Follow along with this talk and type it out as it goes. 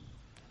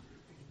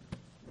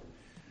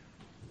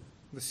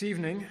This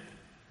evening,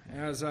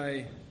 as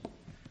I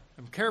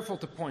am careful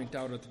to point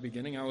out at the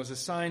beginning, I was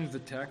assigned the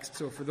text.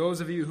 So for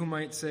those of you who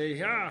might say,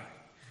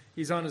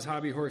 he's on his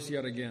hobby horse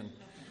yet again.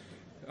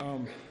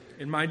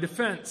 In my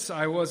defense,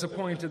 I was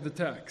appointed the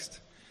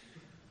text.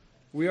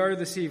 We are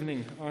this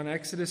evening on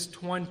Exodus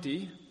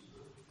 20.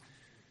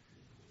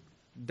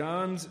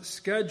 Don's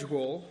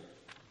schedule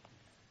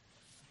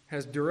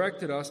has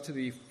directed us to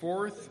the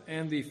fourth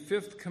and the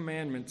fifth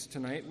commandments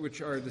tonight,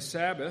 which are the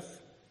Sabbath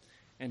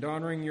and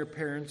honoring your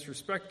parents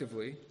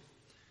respectively.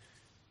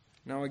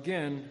 Now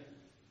again,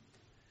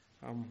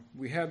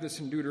 we had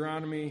this in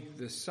Deuteronomy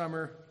this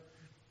summer.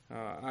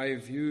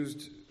 I've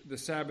used the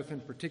Sabbath in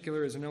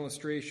particular as an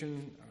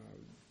illustration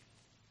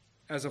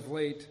as of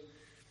late,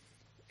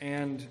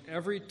 and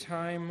every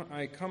time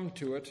I come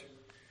to it,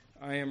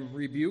 I am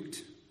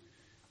rebuked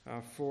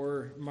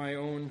for my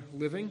own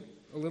living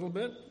a little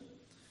bit,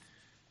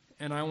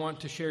 and I want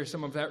to share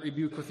some of that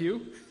rebuke with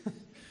you.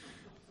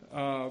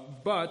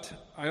 But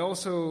I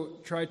also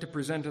try to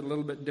present it a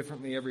little bit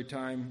differently every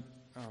time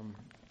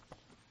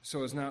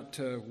so as not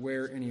to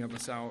wear any of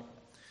us out.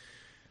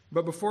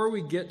 But before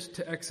we get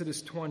to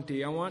Exodus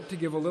 20, I want to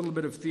give a little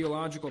bit of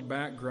theological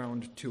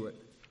background to it.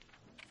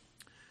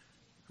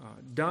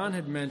 Don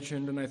had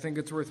mentioned, and I think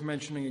it's worth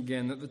mentioning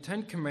again, that the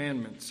Ten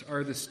Commandments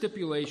are the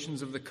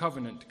stipulations of the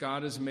covenant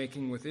God is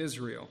making with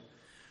Israel.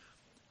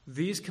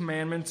 These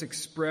commandments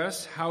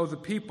express how the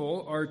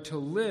people are to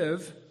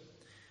live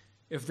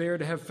if they are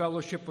to have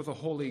fellowship with a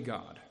holy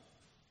God.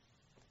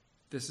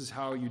 This is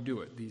how you do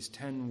it, these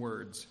 10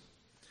 words.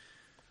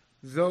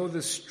 Though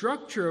the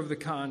structure of the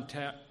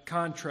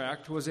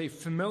contract was a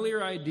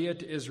familiar idea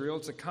to Israel,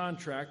 it's a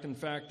contract. In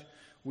fact,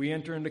 we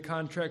enter into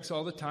contracts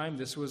all the time.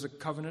 This was a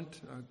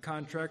covenant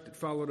contract. It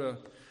followed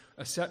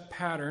a set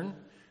pattern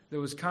that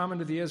was common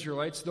to the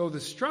Israelites. Though the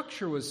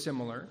structure was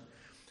similar,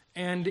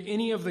 and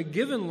any of the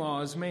given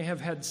laws may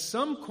have had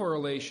some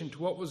correlation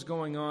to what was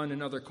going on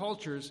in other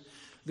cultures,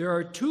 there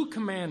are two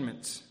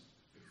commandments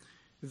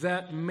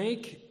that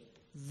make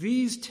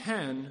these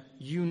 10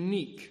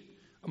 unique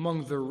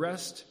among the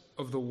rest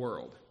of the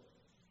world.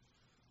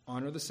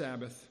 Honor the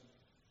Sabbath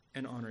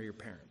and honor your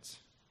parents.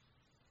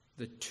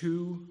 The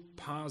two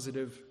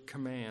positive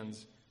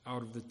commands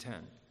out of the 10.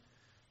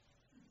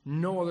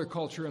 No other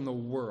culture in the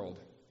world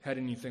had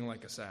anything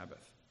like a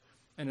Sabbath.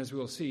 And as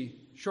we'll see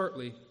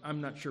shortly,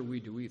 I'm not sure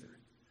we do either.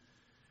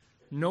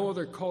 No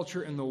other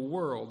culture in the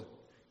world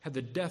had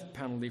the death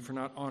penalty for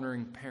not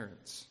honoring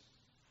parents.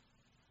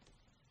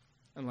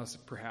 Unless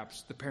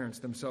perhaps the parents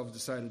themselves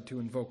decided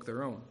to invoke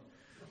their own.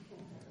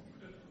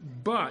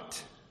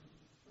 But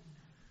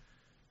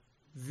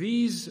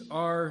these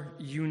are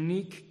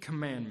unique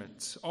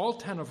commandments. All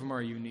 10 of them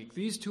are unique,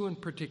 these two in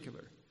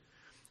particular.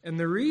 And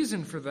the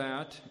reason for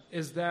that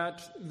is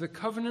that the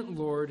covenant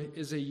Lord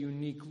is a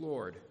unique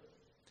Lord.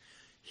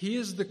 He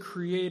is the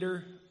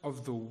creator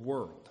of the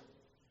world.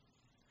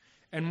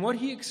 And what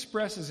he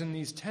expresses in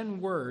these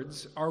 10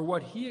 words are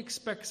what he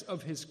expects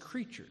of his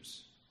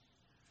creatures,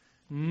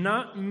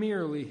 not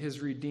merely his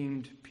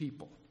redeemed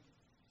people.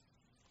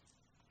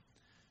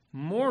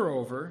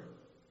 Moreover,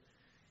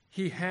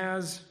 he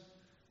has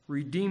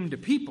redeemed a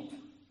people.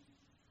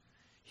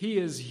 He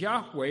is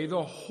Yahweh,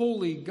 the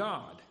holy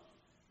God.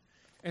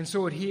 And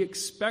so what he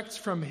expects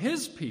from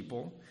his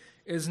people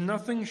is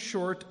nothing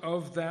short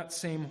of that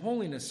same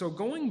holiness. So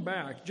going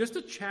back just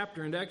a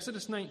chapter into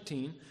Exodus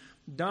 19,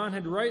 Don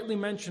had rightly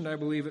mentioned, I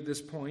believe at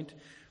this point,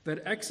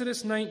 that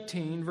Exodus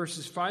 19,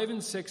 verses 5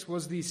 and 6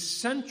 was the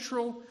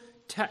central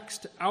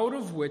text out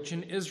of which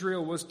in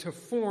Israel was to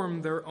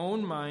form their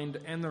own mind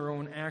and their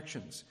own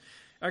actions.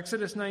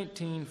 Exodus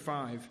 19,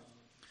 5.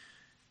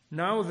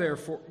 Now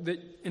therefore,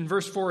 in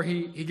verse 4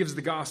 he gives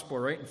the gospel,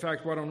 right? In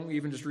fact, why don't we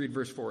even just read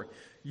verse 4?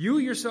 You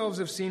yourselves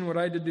have seen what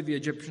I did to the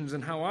Egyptians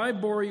and how I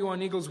bore you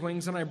on eagle's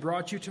wings and I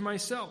brought you to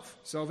myself.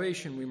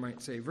 Salvation, we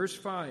might say. Verse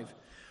 5.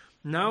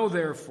 Now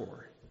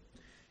therefore,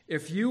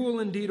 if you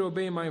will indeed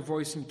obey my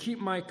voice and keep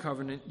my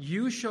covenant,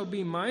 you shall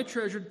be my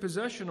treasured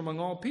possession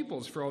among all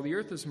peoples, for all the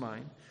earth is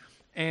mine.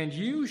 And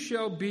you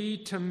shall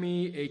be to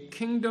me a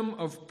kingdom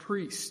of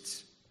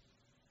priests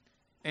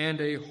and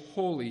a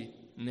holy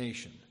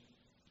nation.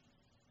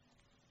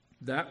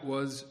 That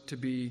was to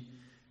be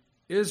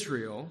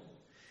Israel.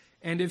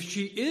 And if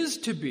she is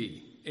to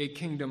be a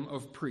kingdom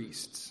of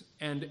priests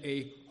and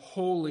a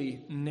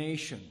holy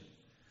nation,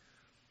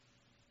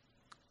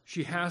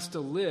 she has to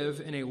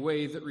live in a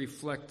way that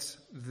reflects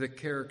the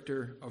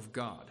character of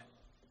God.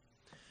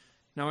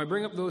 Now, I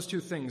bring up those two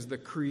things, the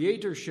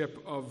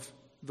creatorship of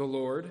the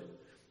Lord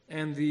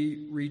and the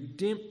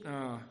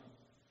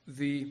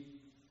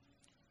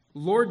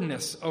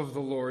Lordness of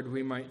the Lord,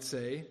 we might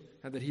say,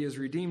 that he has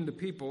redeemed the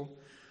people.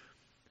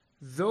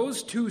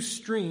 Those two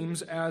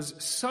streams, as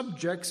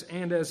subjects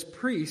and as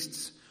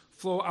priests,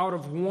 flow out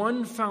of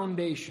one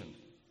foundation.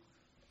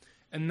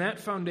 And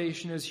that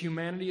foundation is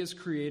humanity is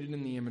created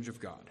in the image of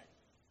God.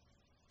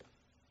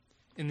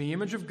 In the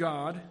image of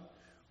God,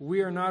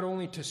 we are not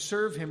only to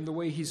serve him the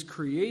way he's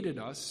created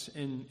us,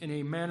 in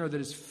a manner that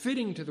is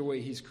fitting to the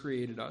way he's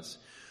created us,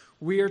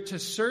 we are to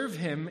serve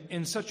him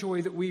in such a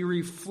way that we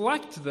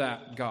reflect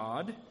that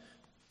God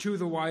to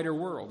the wider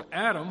world.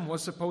 Adam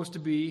was supposed to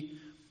be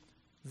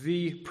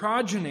the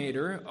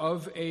progenitor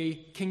of a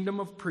kingdom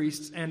of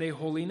priests and a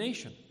holy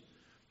nation.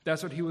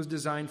 That's what he was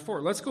designed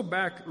for. Let's go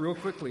back real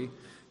quickly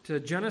to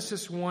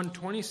Genesis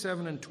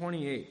 1:27 and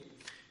 28.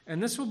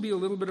 And this will be a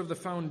little bit of the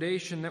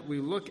foundation that we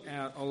look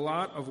at a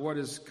lot of what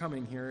is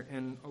coming here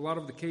and a lot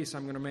of the case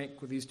I'm going to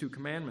make with these two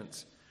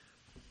commandments.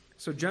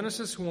 So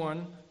Genesis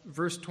 1,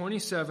 verse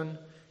 27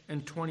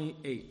 and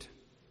 28.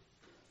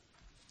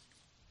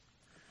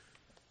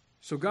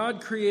 So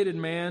God created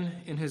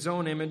man in his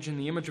own image. In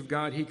the image of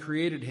God he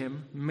created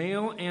him.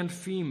 Male and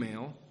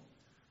female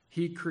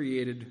he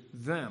created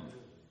them.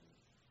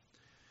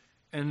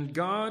 And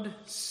God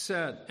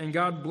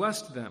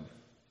blessed them.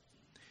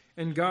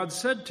 And God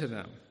said to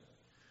them,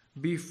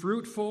 "Be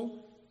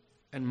fruitful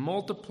and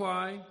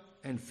multiply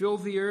and fill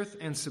the earth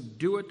and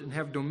subdue it and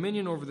have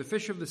dominion over the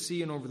fish of the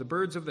sea and over the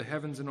birds of the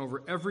heavens and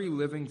over every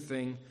living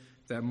thing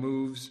that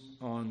moves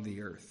on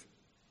the earth."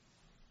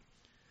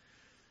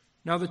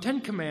 Now, the Ten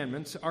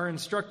Commandments are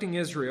instructing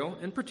Israel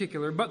in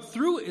particular, but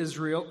through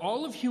Israel,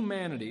 all of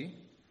humanity,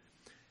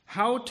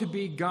 how to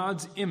be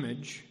God's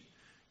image,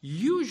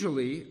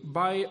 usually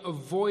by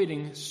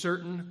avoiding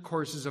certain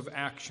courses of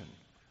action.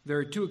 There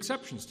are two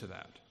exceptions to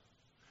that.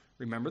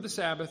 Remember the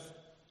Sabbath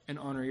and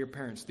honor your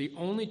parents. The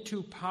only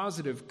two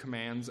positive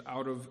commands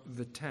out of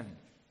the 10.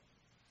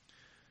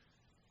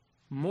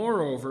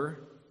 Moreover,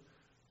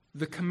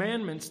 the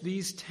commandments,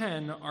 these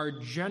 10, are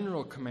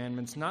general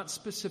commandments, not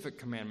specific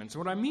commandments.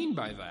 What I mean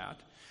by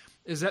that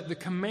is that the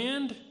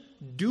command,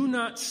 do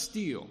not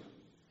steal,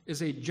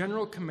 is a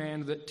general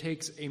command that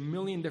takes a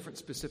million different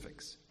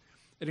specifics.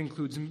 It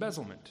includes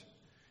embezzlement.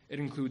 It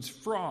includes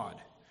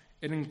fraud.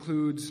 It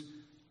includes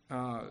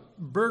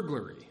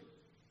burglary.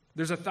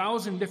 There's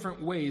 1,000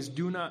 different ways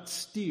do not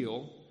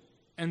steal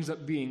ends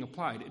up being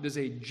applied. It is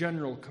a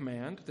general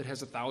command that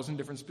has 1,000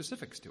 different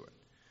specifics to it.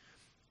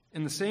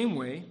 In the same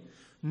way,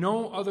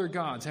 no other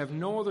gods, have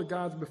no other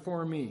gods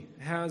before me,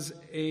 has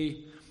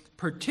a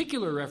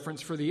particular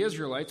reference for the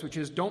Israelites, which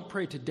is don't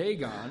pray to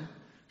Dagon,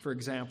 for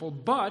example,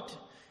 but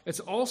it's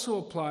also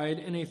applied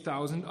in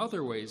 1,000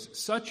 other ways,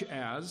 such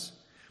as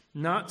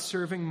not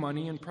serving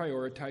money and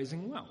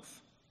prioritizing wealth.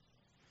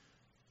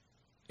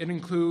 It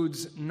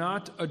includes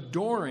not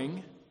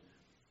adoring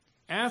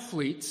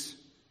athletes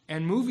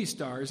and movie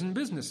stars and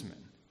businessmen.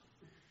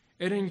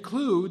 It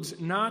includes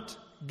not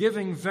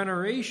giving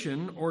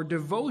veneration or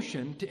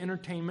devotion to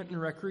entertainment and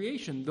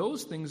recreation.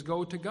 Those things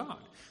go to God.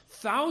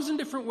 1,000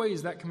 different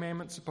ways that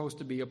commandment's supposed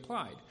to be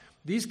applied.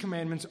 These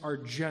commandments are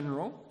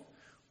general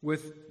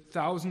with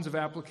thousands of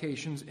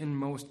applications in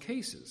most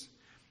cases.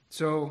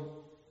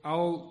 So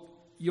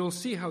you'll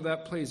see how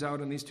that plays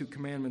out in these two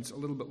commandments a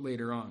little bit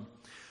later on.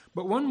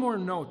 But one more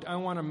note I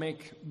want to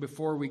make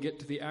before we get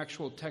to the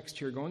actual text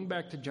here, going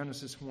back to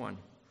Genesis 1.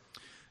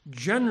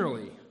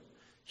 Generally,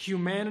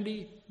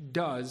 humanity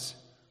does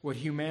what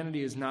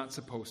humanity is not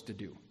supposed to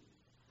do.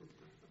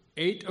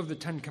 8 of the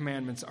 10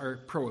 commandments are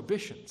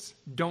prohibitions.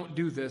 Don't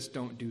do this,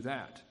 don't do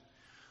that.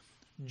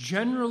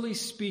 Generally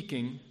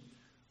speaking,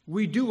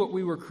 we do what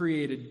we were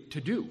created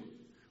to do,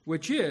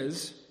 which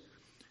is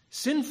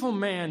sinful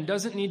man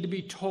doesn't need to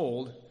be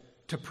told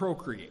to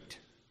procreate.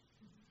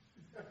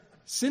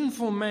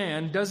 Sinful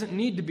man doesn't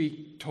need to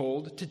be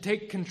told to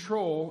take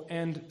control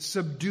and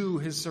subdue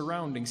his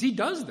surroundings. He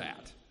does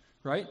that,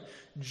 right?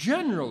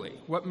 Generally,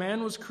 what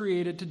man was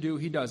created to do,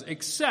 he does,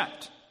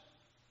 except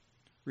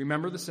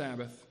remember the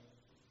Sabbath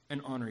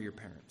and honor your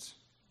parents.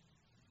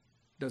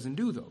 Doesn't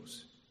do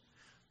those.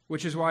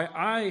 Which is why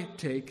I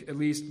take at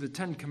least the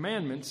 10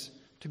 commandments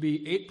to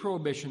be 8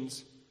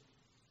 prohibitions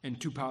and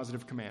 2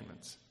 positive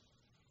commandments.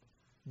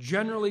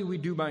 Generally, we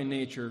do by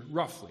nature,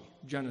 roughly,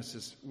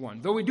 Genesis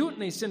 1. Though we do it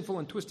in a sinful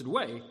and twisted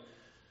way,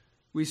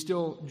 we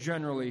still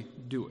generally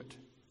do it.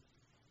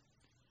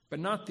 But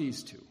not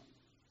these two.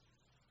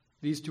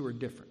 These two are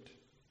different.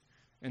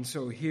 And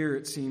so here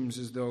it seems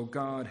as though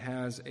God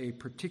has a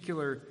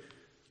particular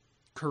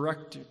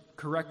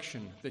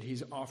correction that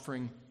he's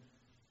offering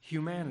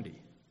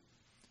humanity.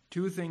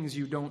 2 things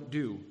you don't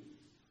do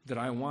that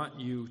I want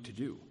you to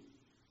do.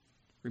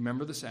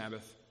 Remember the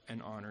Sabbath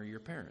and honor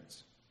your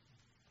parents.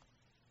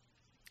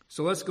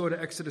 So let's go to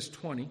Exodus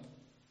 20.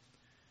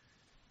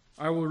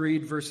 I will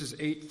read verses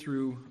 8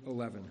 through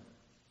 11.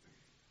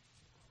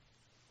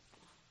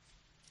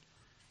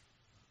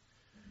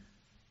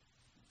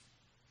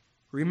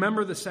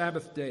 Remember the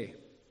Sabbath day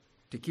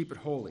to keep it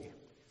holy.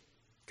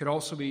 Could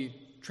also be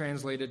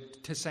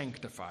translated to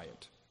sanctify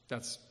it.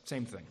 That's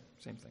same thing.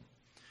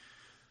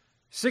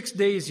 6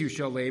 days you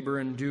shall labor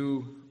and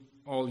do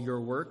all your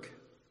work,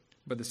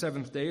 but the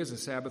 7th day is a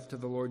Sabbath to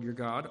the Lord your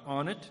God.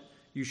 On it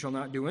you shall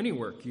not do any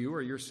work, you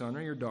or your son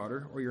or your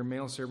daughter, or your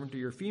male servant or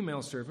your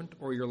female servant,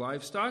 or your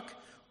livestock,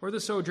 or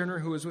the sojourner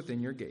who is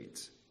within your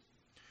gates.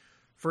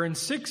 For in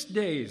 6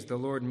 days the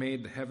Lord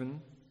made the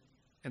heaven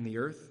and the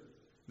earth,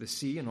 the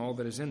sea, and all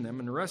that is in them,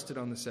 and rested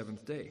on the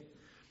 7th day.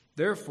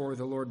 Therefore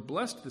the Lord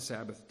blessed the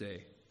Sabbath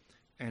day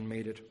and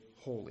made it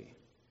holy.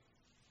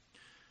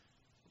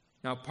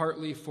 Now,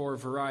 partly for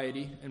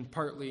variety and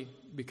partly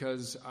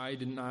because I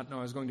did not know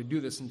I was going to do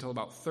this until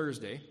about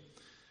Thursday,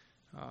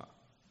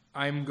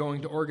 I'm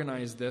going to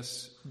organize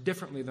this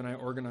differently than I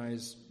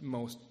organize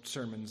most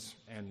sermons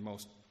and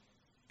most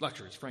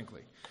lectures,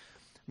 frankly.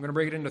 I'm going to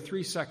break it into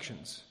 3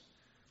 sections.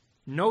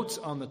 Notes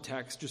on the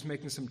text, just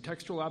making some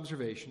textual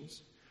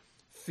observations.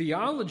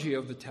 Theology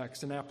of the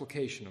text and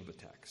application of the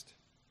text.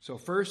 So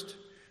first,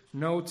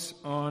 notes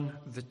on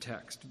the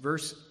text.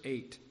 Verse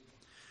 8.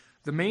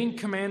 The main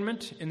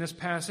commandment in this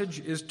passage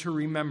is to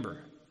remember.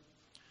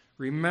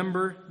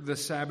 Remember the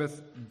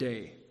Sabbath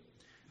day.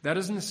 That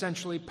is an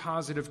essentially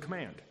positive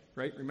command,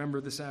 right?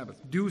 Remember the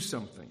Sabbath. Do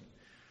something.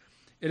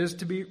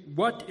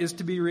 What is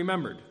to be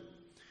remembered?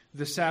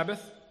 The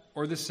Sabbath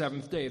or the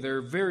seventh day.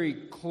 They're very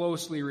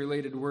closely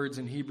related words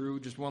in Hebrew,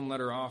 just one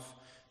letter off.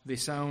 They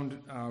sound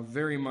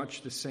very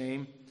much the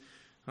same.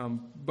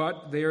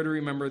 But they are to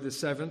remember the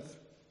seventh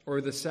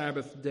or the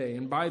Sabbath day.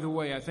 And by the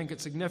way, I think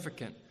it's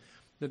significant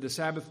that the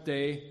Sabbath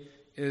day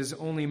is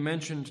only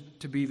mentioned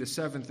to be the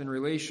seventh in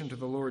relation to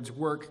the Lord's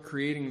work,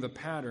 creating the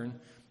pattern,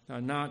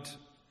 not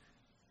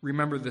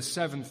remember the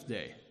seventh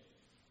day.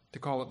 To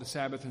call it the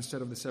Sabbath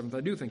instead of the seventh,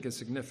 I do think is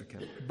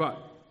significant. But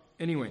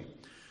anyway,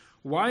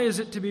 why is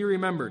it to be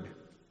remembered?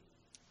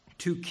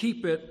 To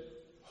keep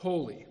it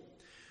holy.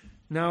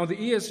 Now, the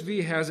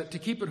ESV has it to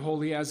keep it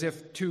holy as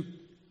if to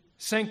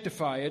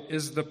sanctify it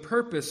is the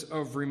purpose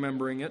of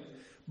remembering it.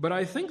 But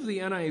I think the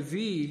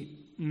NIV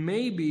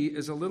maybe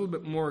is a little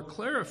bit more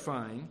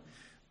clarifying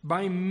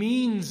by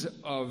means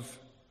of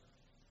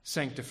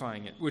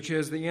sanctifying it, which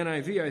is the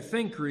NIV, I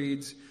think,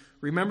 reads,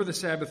 remember the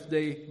Sabbath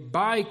day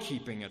by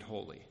keeping it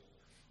holy.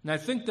 And I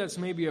think that's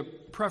maybe a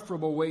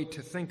preferable way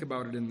to think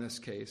about it in this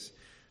case.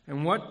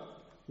 And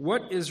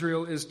what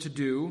Israel is to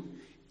do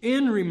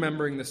in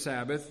remembering the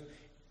Sabbath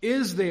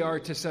is they are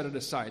to set it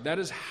aside. That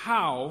is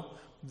how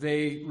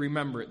they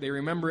remember it. They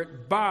remember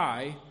it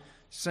by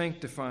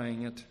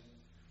sanctifying it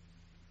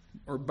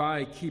or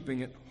by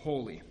keeping it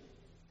holy.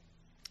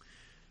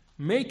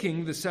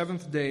 Making the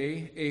seventh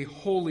day a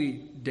holy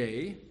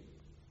day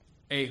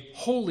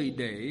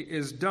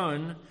is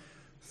done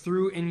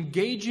through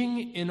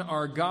engaging in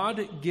our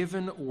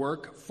God-given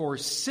work for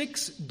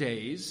 6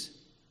 days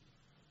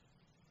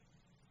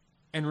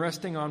and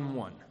resting on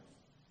 1.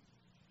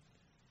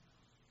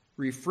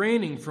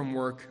 Refraining from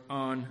work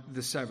on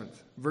the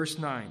seventh. Verse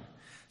 9,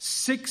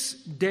 6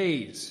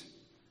 days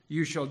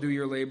you shall do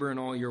your labor and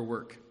all your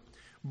work.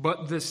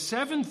 But the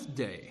seventh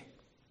day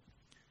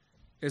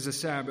is a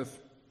Sabbath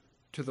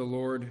to the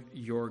Lord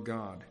your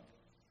God.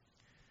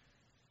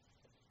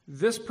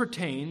 This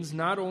pertains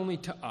not only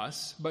to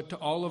us, but to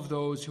all of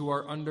those who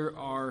are under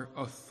our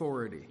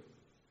authority.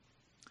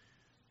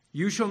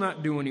 You shall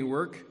not do any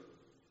work,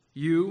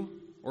 you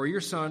or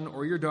your son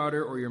or your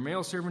daughter or your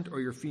male servant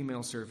or your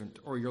female servant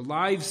or your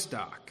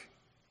livestock.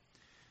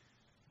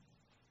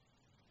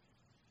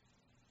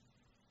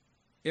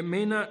 It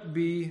may not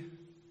be,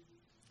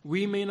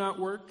 we may not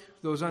work,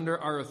 those under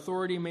our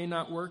authority may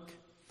not work,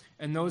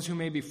 and those who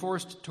may be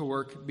forced to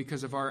work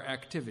because of our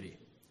activity,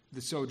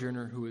 the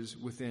sojourner who is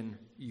within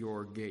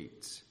your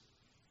gates.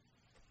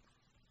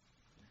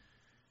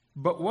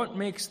 But what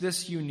makes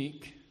this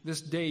unique,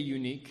 this day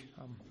unique,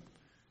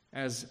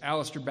 as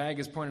Alistair Bagg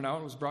has pointed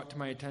out, it was brought to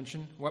my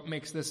attention, what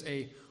makes this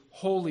a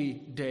holy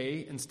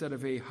day instead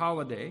of a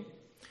holiday,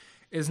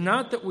 is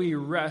not that we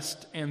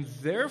rest and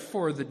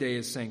therefore the day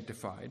is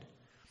sanctified,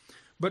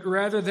 but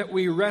rather that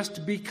we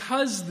rest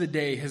because the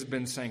day has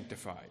been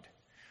sanctified.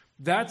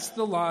 That's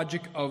the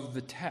logic of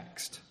the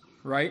text,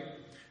 right?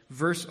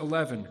 Verse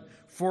 11,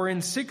 for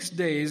in 6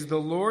 days the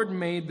Lord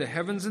made the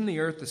heavens and the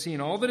earth, the sea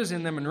and all that is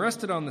in them, and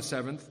rested on the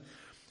seventh.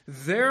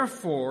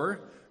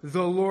 Therefore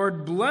the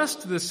Lord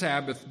blessed the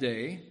Sabbath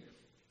day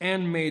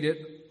and made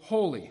it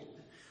holy.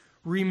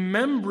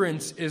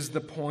 Remembrance is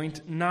the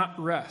point, not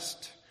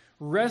rest.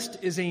 Rest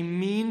is a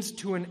means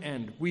to an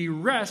end. We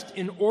rest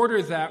in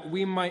order that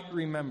we might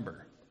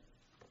remember.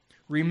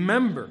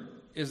 Remember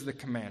is the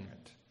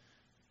commandment.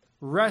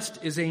 Rest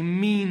is a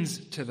means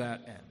to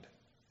that end.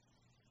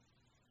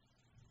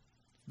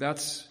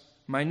 That's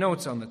my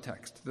notes on the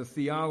text, the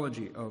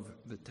theology of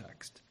the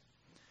text.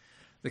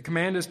 The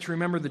command is to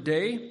remember the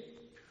day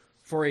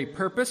for a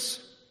purpose,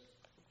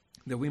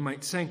 that we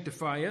might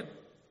sanctify it.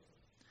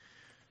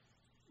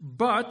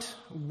 But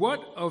what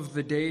of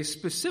the day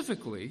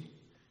specifically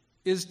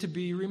is to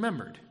be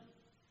remembered?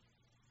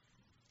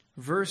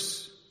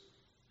 Verse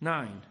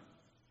 9.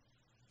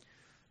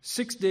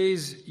 6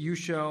 days you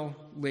shall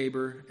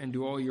labor and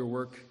do all your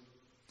work,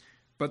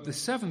 but the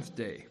seventh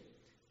day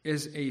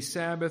is a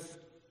Sabbath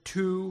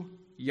to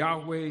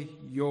Yahweh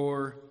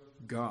your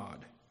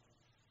God.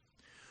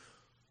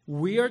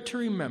 We are to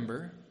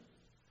remember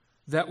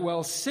that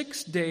while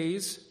 6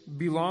 days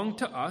belong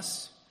to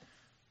us,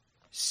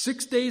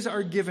 6 days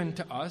are given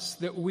to us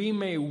that we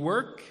may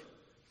work,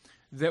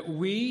 that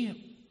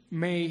we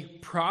may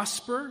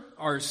prosper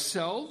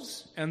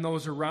ourselves and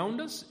those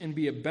around us and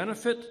be a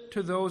benefit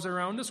to those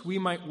around us. We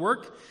might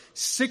work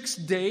 6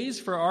 days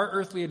for our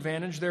earthly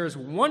advantage. There is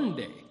one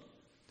day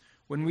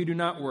when we do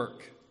not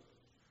work,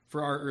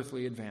 for our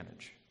earthly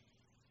advantage.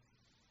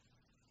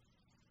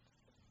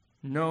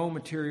 No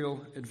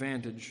material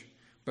advantage,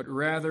 but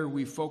rather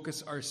we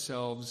focus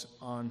ourselves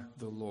on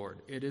the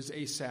Lord. It is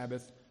a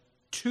Sabbath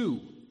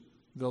to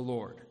the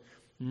Lord.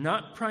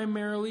 Not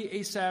primarily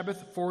a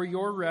Sabbath for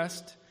your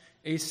rest,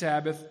 a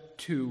Sabbath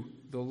to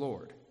the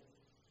Lord.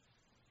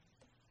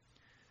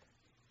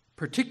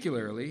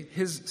 Particularly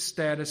his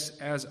status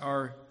as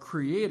our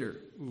Creator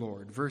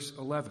Lord. Verse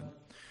 11.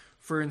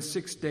 For in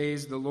 6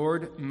 days the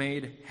Lord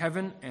made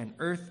heaven and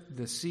earth,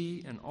 the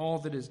sea, and all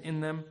that is in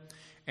them,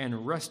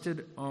 and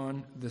rested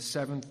on the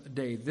seventh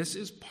day. This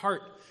is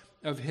part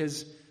of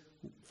his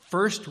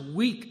first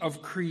week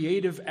of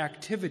creative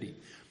activity.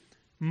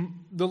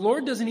 The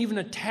Lord doesn't even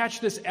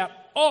attach this at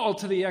all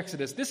to the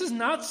Exodus. This is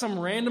not some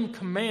random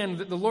command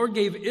that the Lord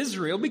gave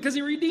Israel because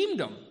he redeemed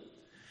them.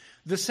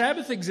 The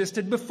Sabbath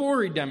existed before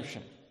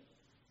redemption.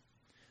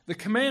 The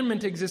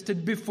commandment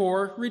existed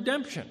before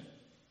redemption.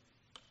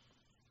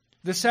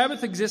 The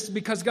Sabbath exists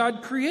because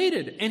God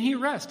created and he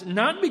rests,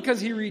 not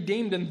because he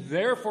redeemed and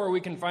therefore we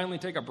can finally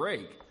take a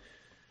break.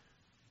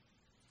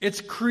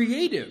 It's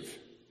creative.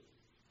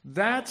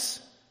 That's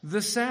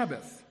the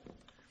Sabbath.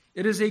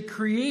 It is a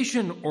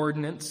creation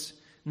ordinance,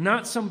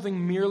 not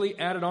something merely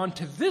added on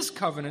to this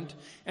covenant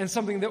and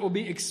something that will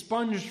be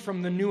expunged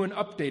from the new and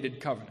updated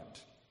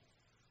covenant.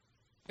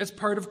 It's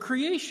part of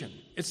creation.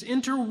 It's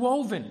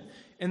interwoven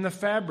in the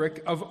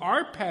fabric of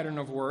our pattern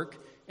of work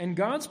and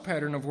God's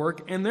pattern of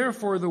work, and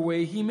therefore the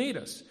way he made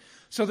us.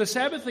 So the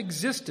Sabbath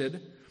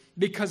existed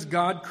because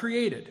God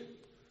created,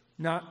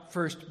 not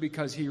first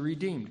because he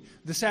redeemed.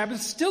 The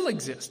Sabbath still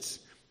exists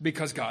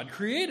because God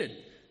created,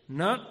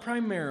 not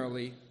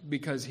primarily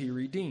because he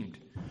redeemed.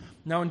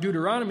 Now in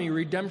Deuteronomy,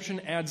 redemption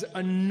adds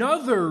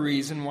another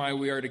reason why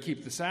we are to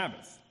keep the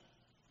Sabbath.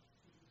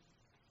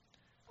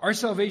 Our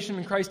salvation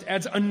in Christ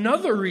adds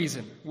another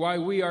reason why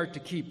we are to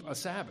keep a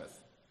Sabbath.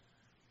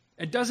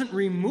 It doesn't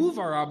remove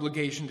our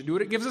obligation to do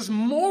it. It gives us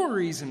more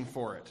reason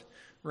for it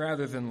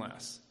rather than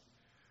less.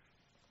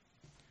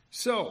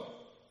 So,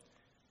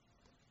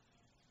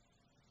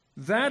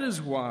 that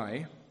is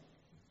why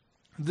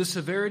the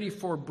severity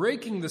for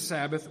breaking the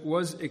Sabbath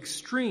was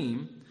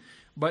extreme,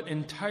 but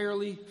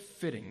entirely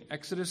fitting.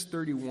 Exodus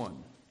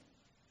 31,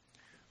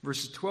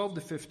 verses 12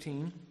 to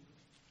 15.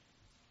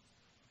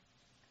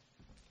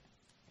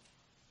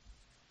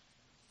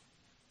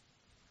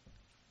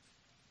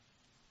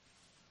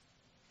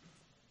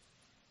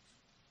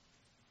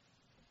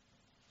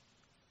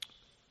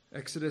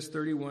 Exodus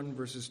 31,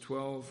 verses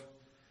 12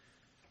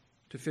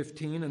 to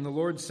 15. And the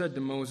Lord said to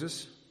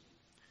Moses,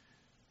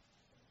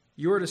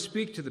 you are to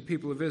speak to the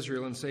people of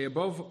Israel and say,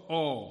 above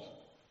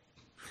all,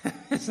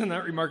 isn't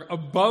that remarkable?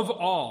 Above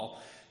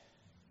all,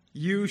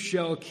 you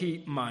shall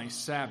keep my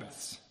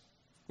Sabbaths,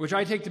 which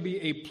I take to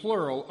be a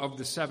plural of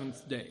the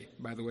seventh day,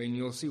 by the way, and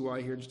you'll see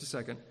why here in just a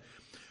second.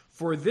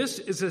 For this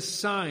is a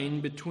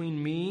sign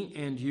between me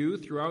and you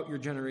throughout your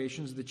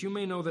generations, that you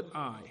may know that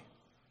I,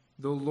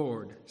 the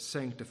Lord,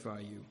 sanctify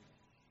you.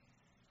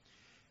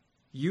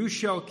 You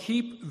shall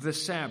keep the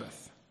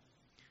Sabbath,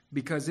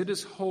 because it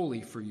is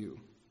holy for you.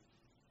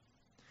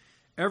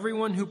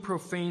 Everyone who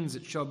profanes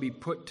it shall be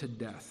put to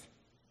death.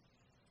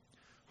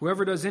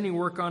 Whoever does any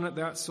work on it,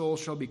 that soul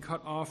shall be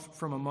cut off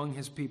from among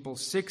his people.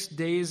 6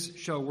 days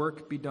shall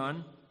work be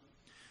done,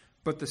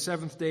 but the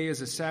seventh day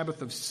is a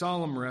Sabbath of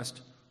solemn rest,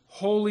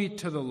 holy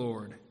to the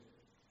Lord.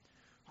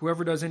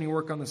 Whoever does any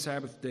work on the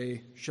Sabbath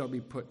day shall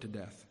be put to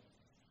death.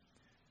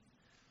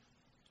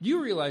 Do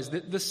you realize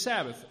that the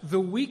Sabbath, the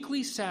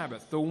weekly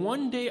Sabbath, the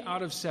 1 day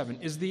out of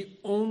 7, is the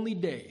only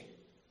day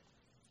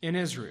in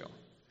Israel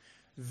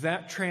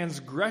that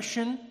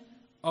transgression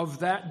of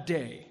that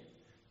day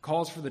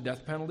calls for the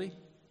death penalty?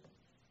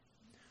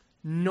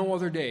 No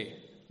other day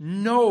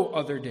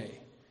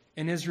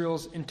in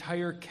Israel's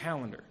entire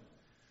calendar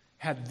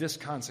had this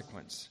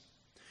consequence.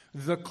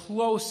 The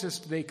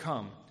closest they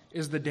come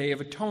is the Day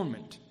of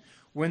Atonement,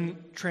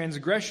 when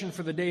transgression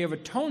for the Day of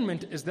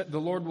Atonement is that the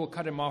Lord will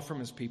cut him off from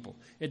his people.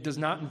 It does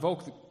not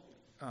invoke the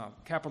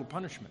capital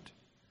punishment.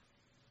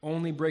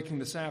 Only breaking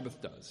the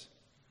Sabbath does.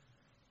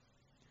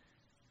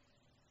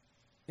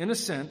 In a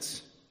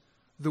sense,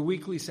 the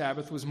weekly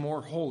Sabbath was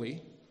more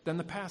holy than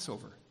the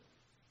Passover,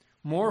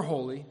 more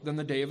holy than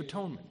the Day of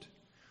Atonement,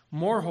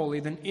 more holy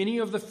than any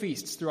of the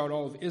feasts throughout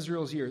all of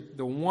Israel's year.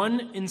 The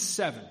 1 in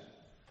 7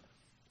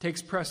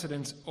 takes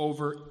precedence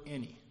over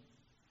any.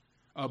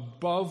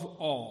 Above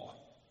all,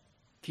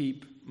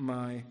 keep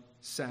my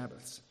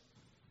Sabbaths.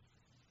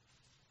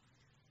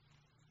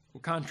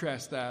 We'll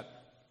contrast that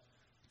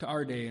to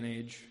our day and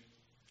age.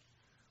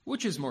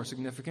 Which is more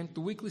significant,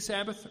 the weekly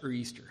Sabbath or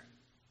Easter?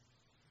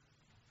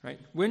 Right?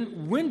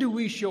 When do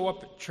we show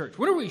up at church?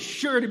 When are we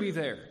sure to be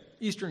there?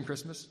 Easter and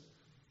Christmas?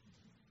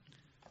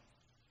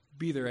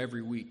 Be there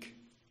every week.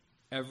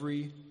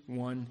 Every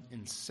 1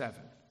 in 7.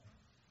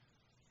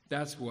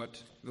 That's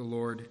what the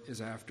Lord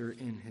is after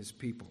in his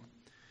people.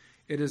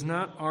 It is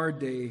not our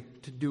day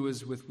to do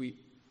as we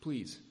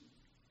please.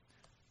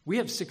 We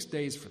have 6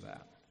 days for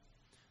that.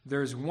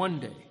 There's 1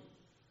 day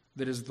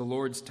that is the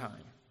Lord's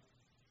time.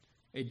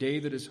 a day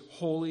that is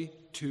holy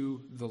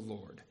to the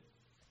Lord.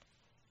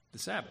 The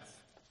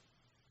Sabbath.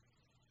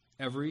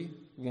 Every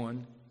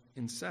 1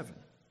 in 7.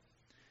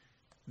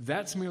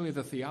 That's merely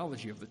the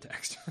theology of the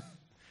text.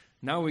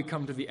 Now we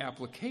come to the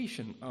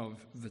application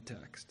of the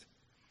text.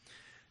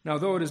 Now,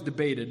 though it is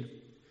debated,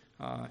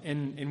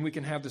 and we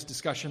can have this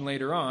discussion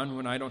later on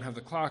when I don't have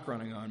the clock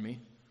running on me,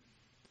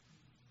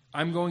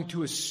 I'm going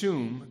to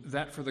assume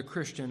that for the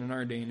Christian in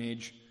our day and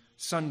age,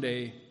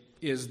 Sunday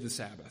is the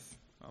Sabbath.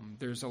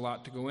 There's a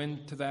lot to go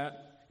into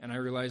that, and I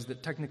realize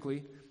that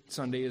technically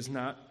Sunday is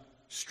not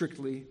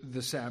strictly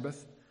the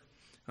Sabbath,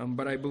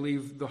 but I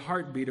believe the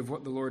heartbeat of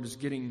what the Lord is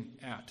getting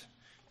at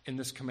in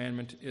this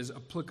commandment is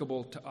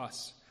applicable to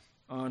us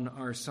on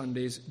our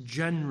Sundays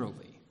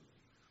generally.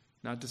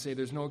 Not to say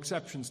there's no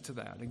exceptions to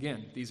that.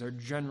 Again, these are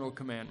general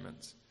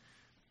commandments.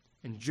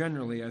 And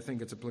generally, I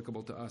think it's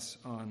applicable to us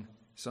on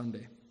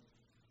Sunday.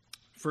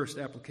 First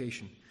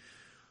application.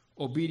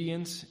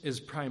 Obedience is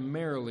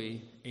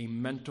primarily a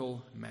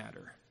mental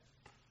matter.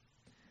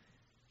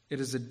 It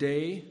is a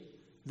day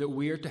that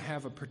we are to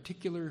have a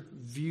particular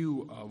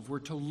view of. We're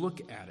to look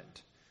at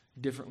it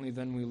differently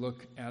than we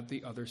look at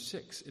the other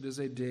 6. It is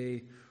a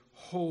day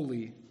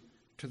holy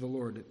to the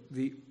Lord,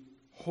 the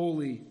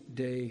holy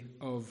day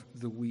of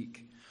the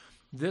week.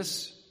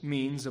 This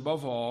means,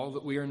 above all,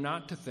 that we are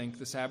not to think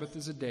the Sabbath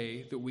is a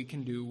day that we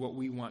can do what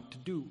we want to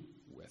do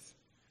with.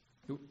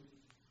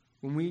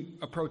 When we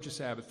approach a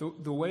Sabbath,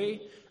 the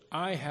way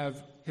I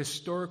have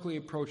historically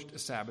approached a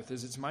Sabbath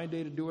is it's my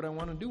day to do what I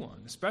want to do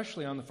on,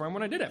 especially on the farm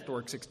when I did have to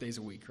work 6 days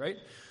a week, right?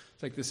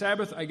 It's like the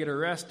Sabbath, I get a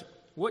rest.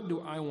 What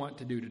do I want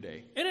to do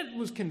today? And it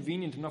was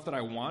convenient enough that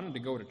I wanted to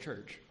go to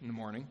church in the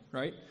morning,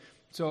 right?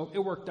 So it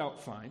worked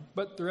out fine.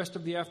 But the rest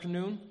of the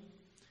afternoon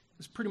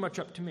was pretty much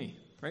up to me,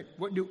 right?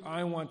 What do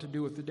I want to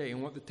do with the day?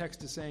 And what the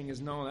text is saying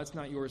is, no, that's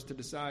not yours to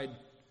decide.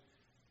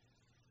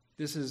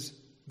 This is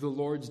the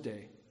Lord's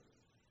day,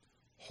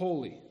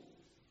 holy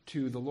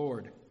to the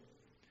Lord.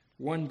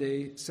 One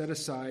day set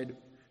aside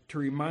to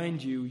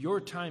remind you your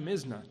time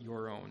is not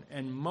your own.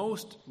 And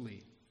most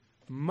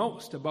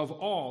above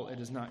all, it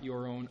is not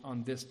your own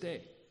on this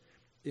day.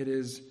 It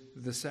is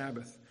the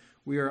Sabbath.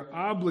 We are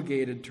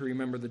obligated to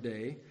remember the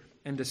day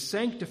and to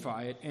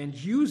sanctify it and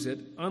use it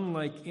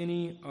unlike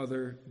any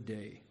other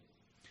day.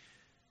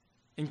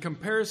 In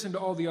comparison to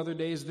all the other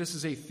days, this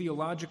is a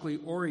theologically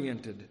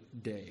oriented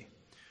day.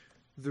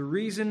 The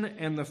reason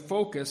and the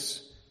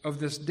focus of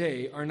this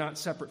day are not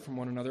separate from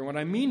one another. What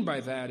I mean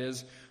by that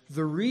is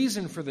the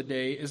reason for the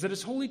day is that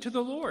it's holy to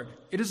the Lord.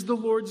 It is the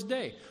Lord's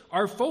day.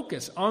 Our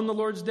focus on the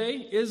Lord's day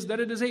is that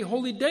it is a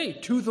holy day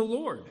to the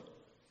Lord.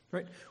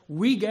 Right?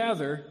 We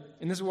gather,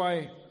 and this is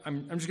why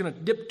I'm just going to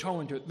dip toe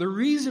into it. The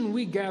reason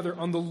we gather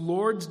on the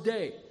Lord's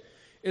day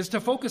is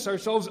to focus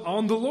ourselves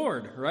on the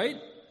Lord, right?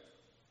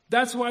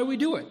 That's why we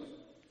do it.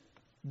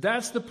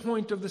 That's the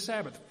point of the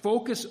Sabbath.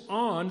 Focus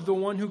on the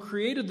one who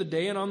created the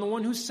day and on the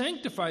one who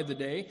sanctified the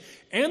day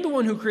and the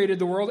one who created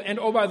the world. And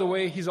oh, by the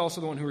way, he's also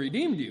the one who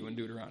redeemed you in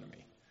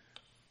Deuteronomy.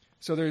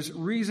 So there's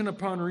reason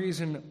upon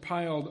reason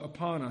piled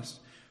upon us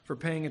for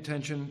paying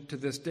attention to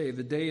this day.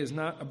 The day is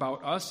not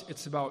about us.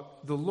 It's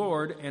about the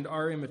Lord and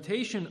our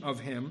imitation of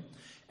him.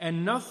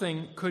 And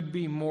nothing could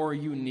be more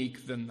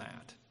unique than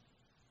that.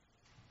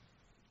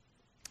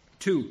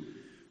 2,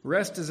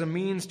 rest is a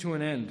means to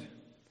an end.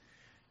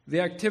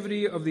 The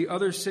activity of the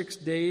other 6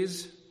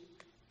 days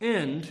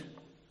end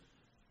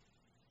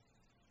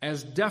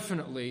as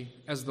definitely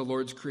as the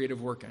Lord's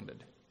creative work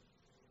ended.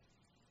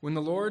 When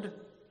the Lord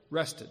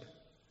rested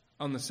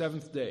on the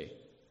 7th day,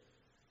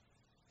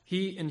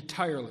 he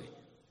entirely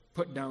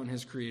put down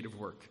his creative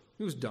work.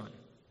 It was done.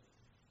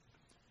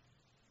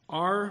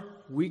 Our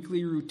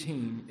weekly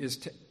routine is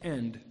to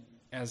end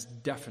as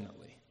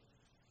definitely,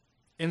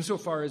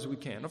 insofar as we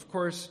can. Of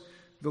course,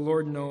 the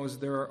Lord knows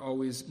there are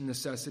always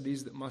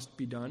necessities that must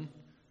be done.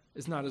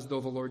 It's not as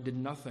though the Lord did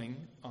nothing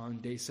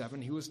on day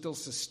 7. He was still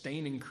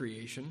sustaining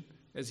creation,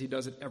 as he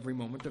does at every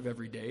moment of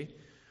every day.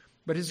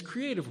 But his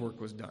creative work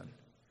was done.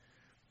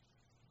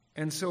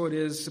 And so it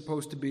is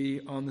supposed to be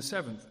on the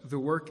 7th. The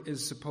work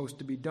is supposed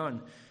to be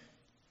done.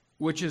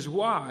 Which is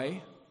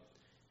why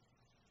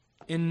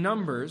in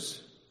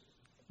Numbers,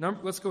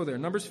 let's go there,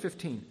 Numbers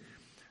 15.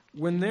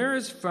 When there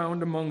is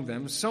found among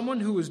them someone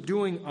who is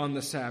doing on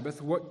the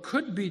Sabbath what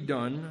could be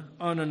done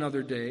on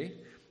another day,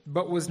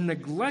 but was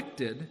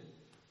neglected,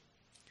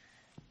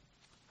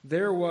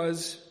 there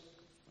was,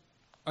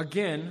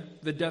 again,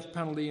 the death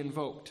penalty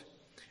invoked.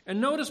 And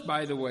notice,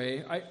 by the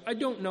way, I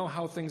don't know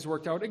how things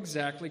worked out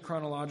exactly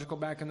chronological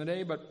back in the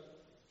day, but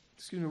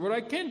what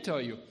I can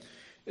tell you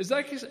is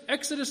that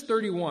Exodus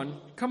 31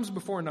 comes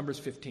before Numbers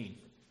 15.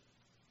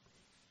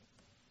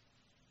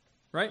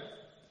 Right?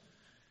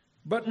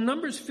 But in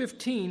Numbers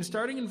 15,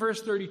 starting in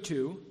verse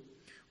 32,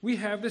 we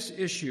have this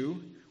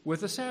issue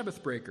with a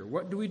Sabbath breaker.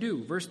 What do we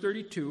do? Verse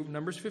 32 of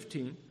Numbers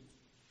 15.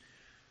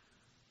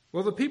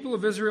 Well, the people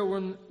of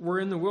Israel were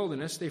in the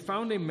wilderness. They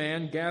found a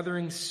man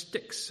gathering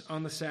sticks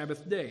on the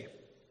Sabbath day.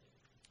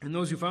 And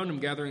those who found him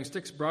gathering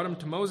sticks brought him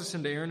to Moses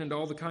and Aaron and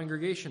all the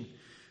congregation.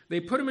 They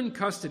put him in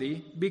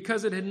custody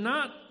because it had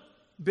not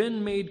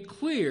been made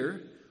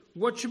clear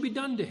what should be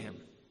done to him.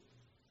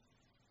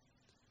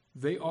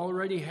 They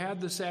already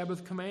had the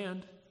Sabbath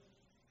command.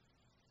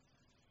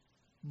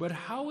 But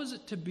how is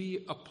it to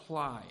be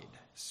applied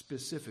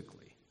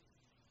specifically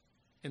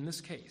in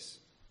this case?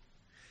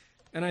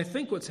 And I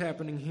think what's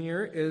happening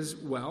here is,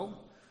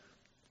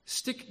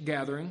 stick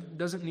gathering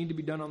doesn't need to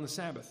be done on the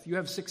Sabbath. You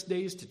have 6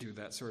 days to do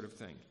that sort of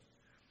thing.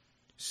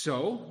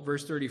 So,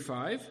 verse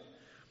 35,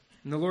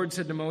 and the Lord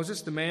said to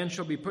Moses, the man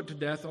shall be put to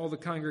death, all the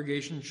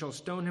congregation shall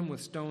stone him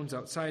with stones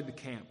outside the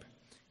camp.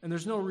 And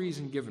there's no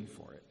reason given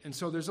for it. And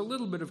so there's a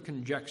little bit of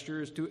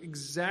conjecture as to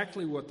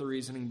exactly what the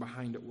reasoning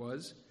behind it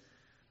was.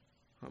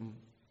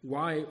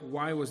 Why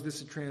was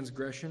this a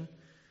transgression?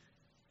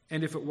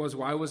 And if it was,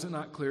 why was it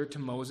not clear to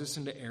Moses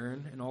and to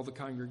Aaron and all the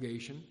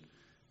congregation?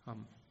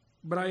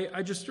 But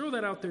I just throw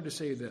that out there to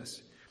say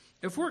this.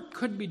 If work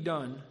could be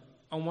done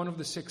on one of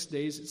the 6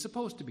 days, it's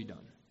supposed to be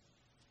done.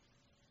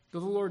 Though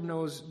the Lord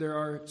knows there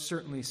are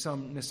certainly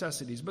some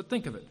necessities. But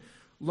think of it.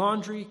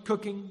 Laundry,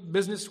 cooking,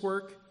 business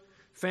work,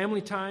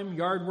 family time,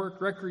 yard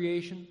work,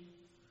 recreation,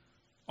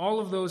 all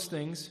of those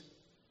things,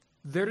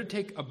 they're to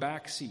take a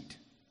back seat.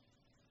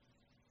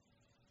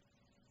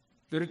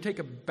 They're to take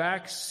a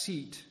back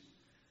seat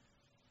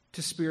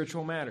to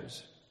spiritual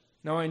matters.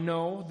 Now, I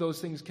know those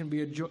things can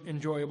be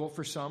enjoyable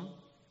for some,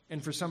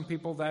 and for some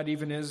people that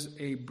even is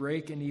a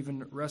break and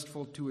even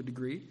restful to a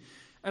degree.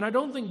 And I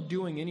don't think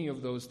doing any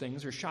of those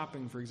things, or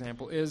shopping, for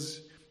example, is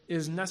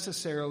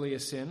necessarily a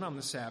sin on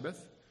the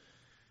Sabbath.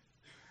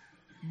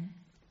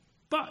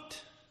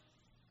 But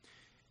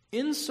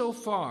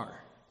insofar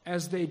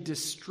as they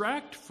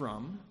distract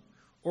from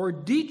or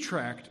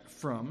detract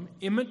from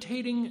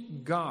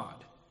imitating God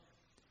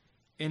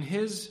in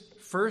his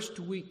first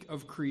week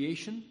of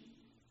creation,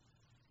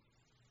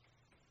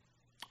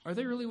 are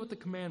they really what the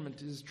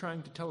commandment is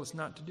trying to tell us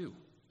not to do?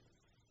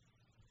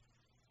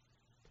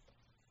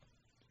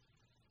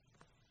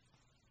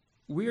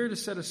 We are to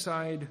set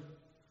aside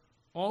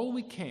all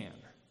we can,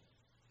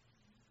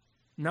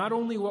 not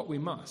only what we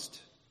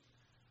must.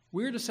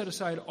 We are to set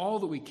aside all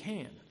that we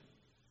can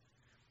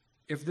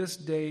if this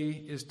day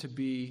is to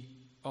be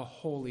a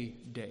holy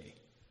day.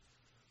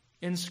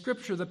 In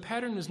Scripture, the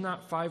pattern is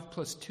not 5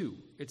 plus 2.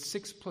 It's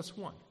 6 plus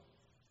 1.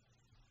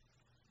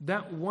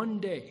 That one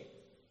day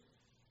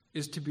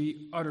is to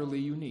be utterly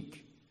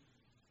unique.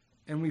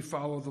 And we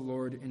follow the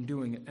Lord in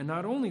doing it. And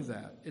not only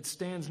that, it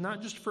stands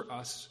not just for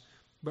us,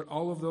 but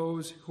all of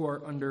those who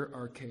are under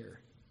our care.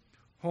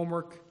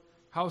 Homework,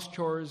 house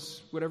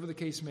chores, whatever the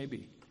case may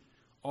be.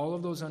 All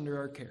of those under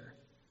our care.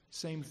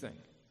 Same thing.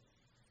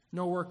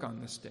 No work on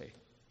this day.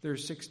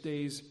 There's 6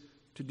 days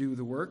to do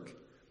the work.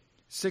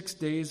 6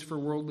 days for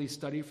worldly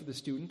study for the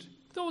student,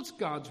 though it's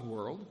God's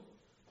world.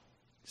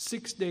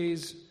 6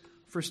 days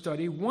for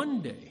study,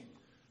 1 day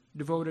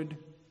devoted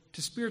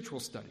to spiritual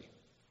study.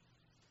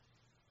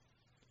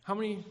 How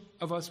many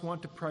of us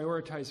want to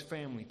prioritize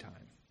family time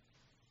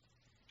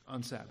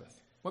on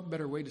Sabbath? What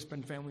better way to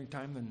spend family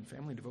time than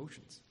family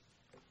devotions?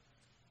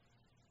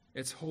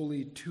 It's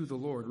holy to the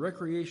Lord.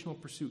 Recreational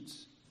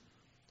pursuits.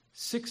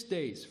 6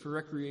 days for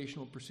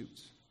recreational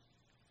pursuits.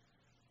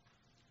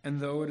 And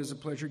though it is a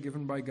pleasure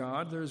given by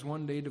God, there is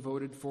 1 day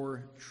devoted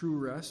for true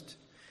rest.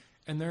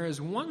 And there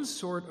is one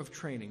sort of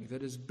training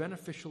that is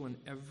beneficial in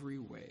every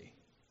way.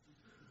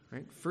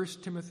 Right?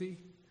 1 Timothy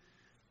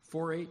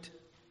 4:8.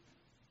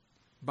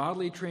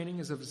 Bodily training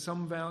is of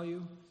some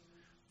value,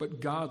 but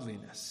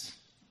godliness,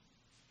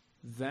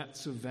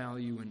 that's of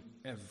value in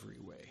every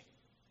way.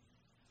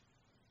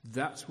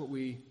 That's what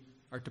we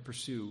are to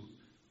pursue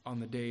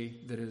on the day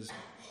that is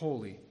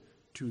holy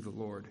to the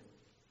Lord.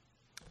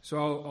 So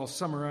I'll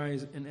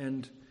summarize and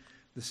end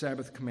the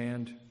Sabbath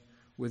command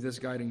with this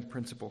guiding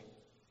principle.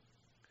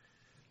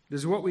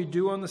 Does what we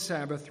do on the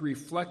Sabbath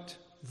reflect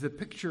the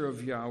picture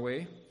of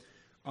Yahweh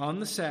on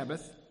the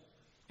Sabbath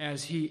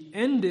as he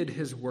ended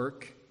his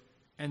work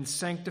and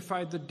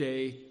sanctified the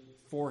day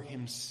for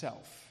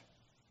himself?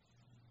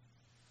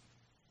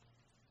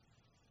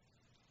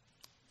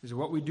 Is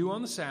what we do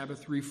on the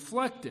Sabbath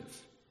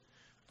reflective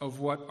of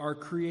what our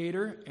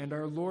Creator and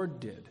our Lord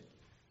did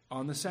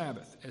on the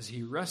Sabbath as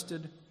he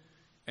rested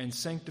and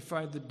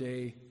sanctified the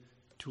day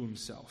to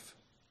himself?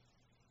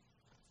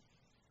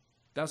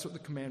 That's what the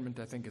commandment,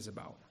 I think, is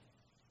about.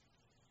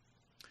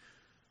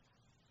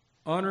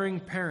 Honoring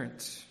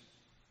parents.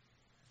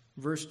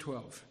 Verse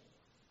 12.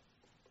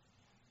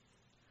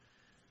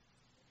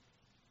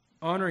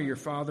 Honor your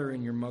father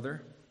and your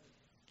mother,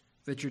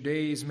 that your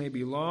days may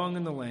be long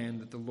in the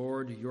land that the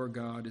Lord your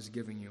God is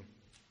giving you.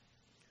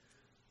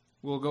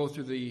 We'll go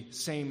through the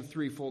same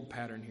threefold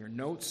pattern here.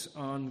 Notes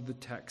on the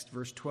text.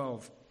 Verse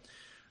 12.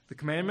 The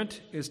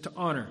commandment is to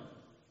honor.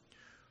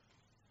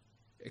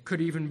 It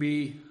could even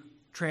be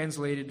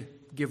translated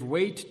give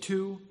weight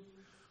to.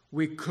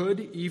 We could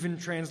even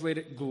translate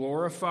it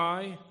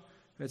glorify.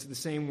 That's the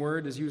same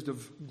word as used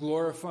of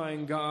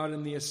glorifying God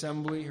in the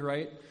assembly,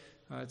 right?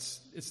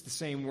 It's the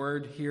same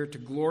word here, to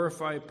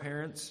glorify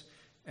parents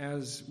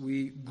as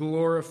we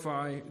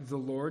glorify the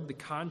Lord. The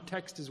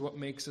context is what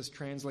makes us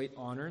translate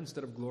honor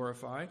instead of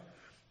glorify.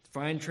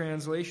 Fine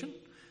translation.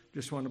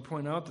 Just want to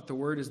point out that the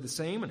word is the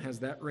same and has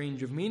that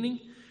range of meaning,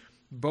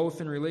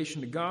 both in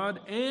relation to God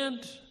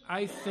and,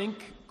 I think,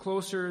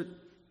 closer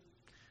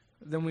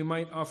than we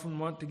might often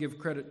want to give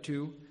credit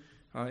to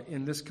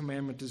in this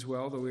commandment as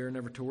well, though we are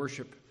never to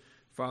worship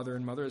father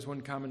and mother. As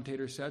one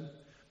commentator said,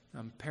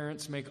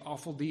 parents make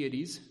awful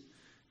deities,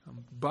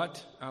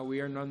 but we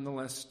are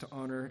nonetheless to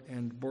honor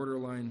and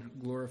borderline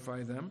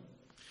glorify them.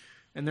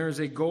 And there is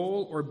a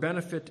goal or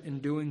benefit in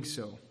doing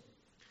so,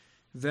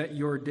 that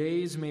your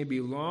days may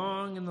be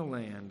long in the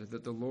land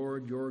that the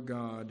Lord your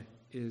God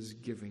is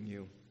giving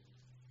you.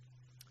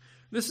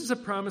 This is a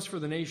promise for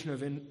the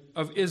nation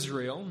of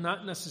Israel,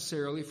 not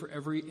necessarily for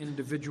every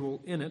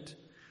individual in it,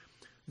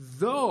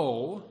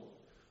 though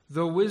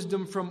the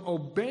wisdom from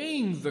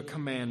obeying the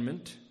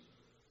commandment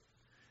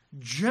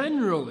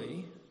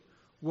generally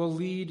will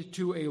lead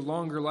to a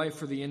longer life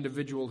for the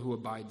individual who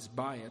abides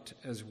by it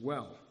as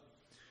well.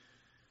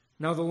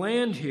 Now, the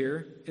land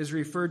here is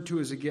referred to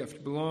as a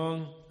gift.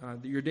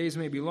 Your days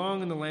may be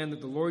long in the land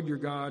that the Lord your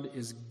God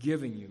is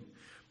giving you.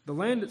 The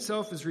land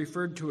itself is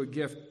referred to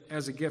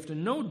as a gift,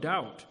 and no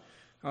doubt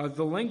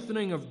the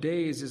lengthening of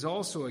days is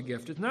also a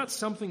gift. It's not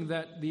something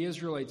that the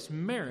Israelites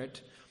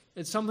merit.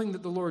 It's something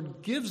that the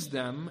Lord gives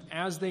them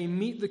as they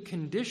meet the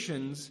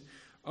conditions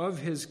of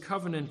his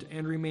covenant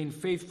and remain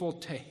faithful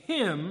to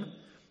him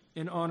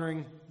in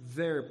honoring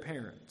their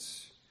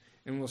parents.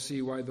 And we'll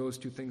see why those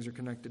two things are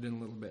connected in a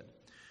little bit.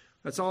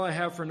 That's all I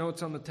have for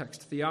notes on the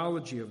text,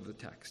 theology of the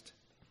text.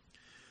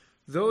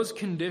 Those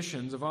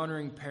conditions of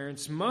honoring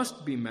parents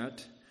must be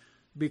met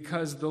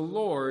because the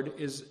Lord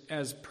is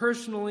as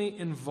personally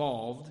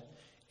involved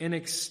in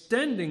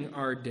extending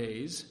our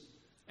days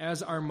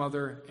as our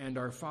mother and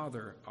our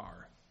father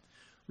are.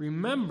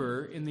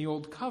 Remember, in the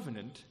Old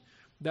Covenant,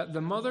 that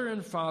the mother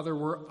and father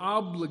were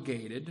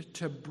obligated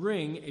to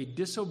bring a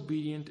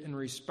disobedient and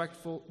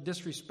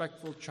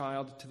disrespectful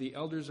child to the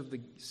elders of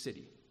the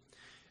city.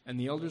 And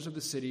the elders of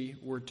the city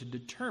were to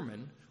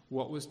determine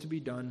what was to be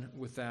done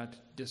with that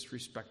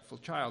disrespectful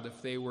child.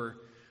 If they were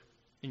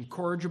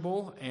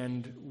incorrigible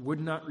and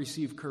would not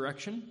receive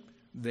correction,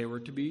 they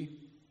were to be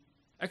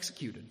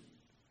executed.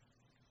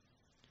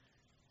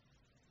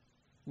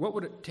 What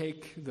would it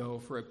take, though,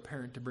 for a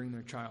parent to bring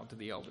their child to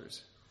the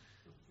elders?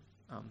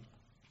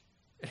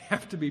 It'd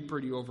have to be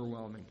pretty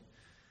overwhelming.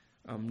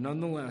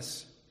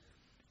 Nonetheless,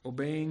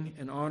 obeying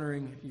and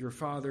honoring your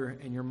father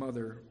and your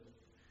mother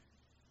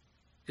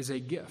is a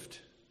gift.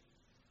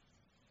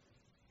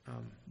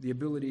 The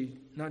ability,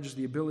 not just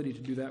the ability to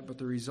do that, but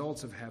the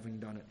results of having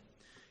done it.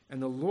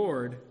 And the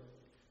Lord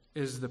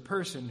is the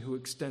person who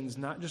extends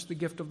not just the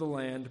gift of the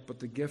land, but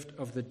the gift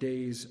of the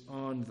days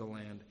on the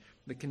land.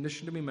 The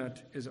condition to be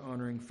met is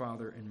honoring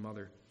father and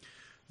mother.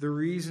 The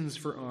reasons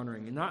for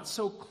honoring, not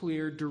so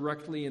clear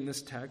directly in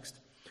this text,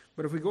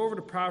 but if we go over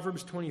to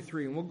Proverbs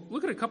 23, and we'll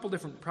look at a couple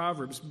different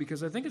Proverbs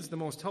because I think it's the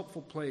most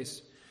helpful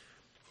place.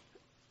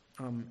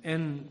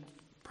 And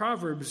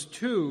Proverbs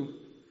 2,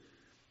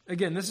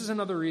 again, this is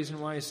another reason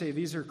why I say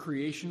these are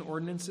creation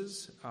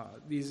ordinances,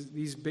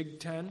 these Big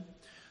Ten.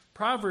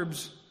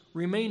 Proverbs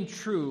remain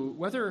true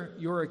whether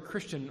you're a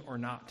Christian or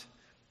not.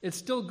 It's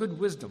still good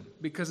wisdom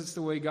because it's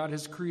the way God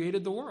has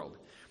created the world.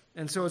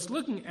 And so it's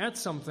looking at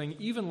something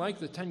even like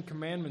the Ten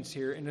Commandments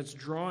here, and it's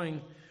drawing,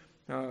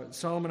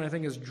 Solomon I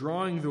think is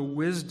drawing the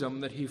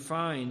wisdom that he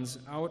finds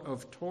out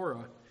of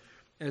Torah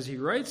as he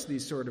writes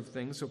these sort of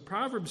things. So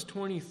Proverbs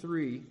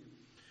 23,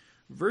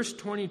 verse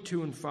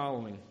 22 and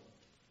following.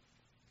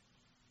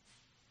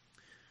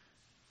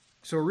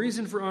 So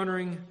reason for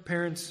honoring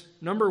parents,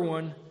 number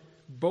one,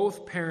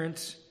 both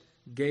parents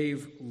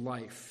gave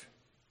life.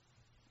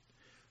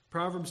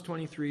 Proverbs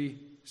 23,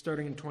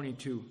 starting in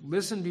 22.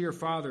 Listen to your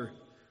father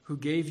who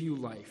gave you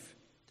life,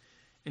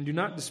 and do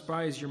not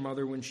despise your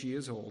mother when she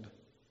is old.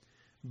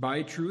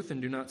 Buy truth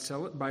and do not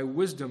sell it. Buy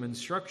wisdom,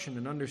 instruction,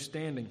 and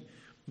understanding.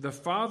 The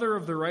father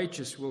of the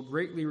righteous will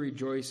greatly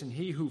rejoice, and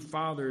he who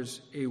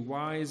fathers a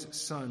wise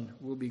son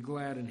will be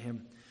glad in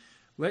him.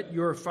 Let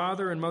your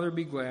father and mother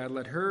be glad.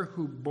 Let her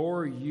who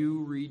bore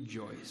you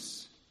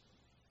rejoice.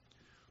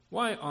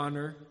 Why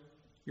honor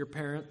your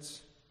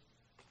parents?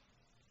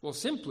 Well,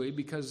 simply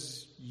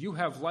because you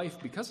have life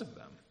because of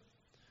them.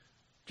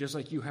 Just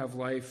like you have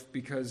life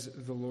because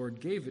the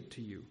Lord gave it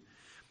to you.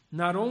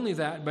 Not only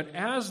that, but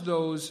as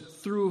those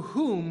through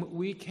whom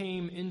we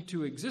came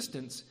into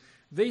existence,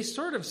 they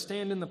sort of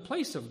stand in the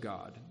place of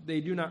God.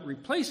 They do not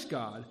replace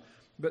God,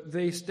 but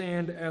they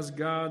stand as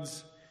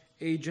God's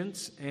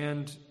agents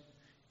and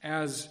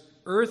as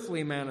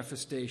earthly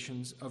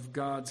manifestations of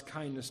God's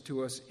kindness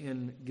to us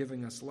in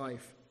giving us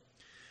life.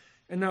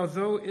 And now,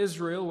 though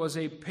Israel was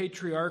a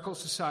patriarchal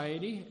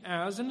society,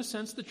 as in a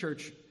sense the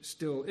church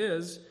still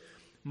is,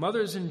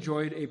 mothers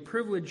enjoyed a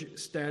privileged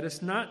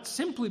status not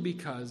simply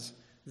because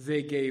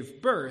they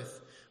gave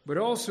birth, but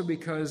also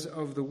because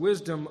of the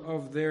wisdom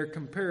of their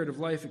comparative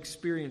life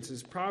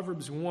experiences.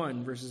 Proverbs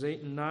 1, verses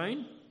 8 and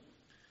 9.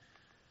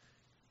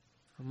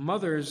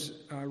 Mothers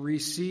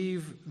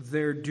receive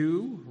their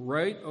due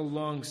right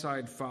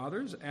alongside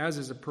fathers, as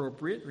is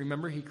appropriate.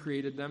 Remember, he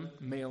created them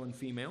male and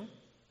female.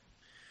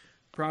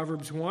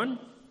 Proverbs 1,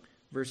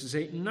 verses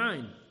 8 and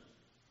 9.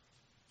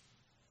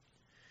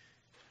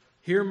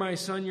 Hear, my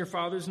son, your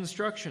father's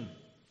instruction,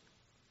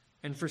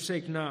 and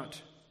forsake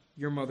not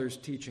your mother's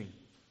teaching.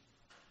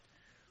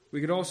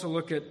 We could also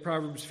look at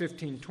Proverbs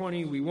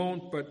 15:20. We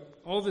won't, but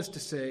all this to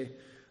say,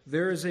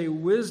 there is a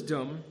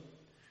wisdom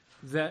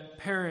that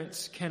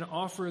parents can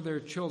offer their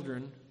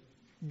children,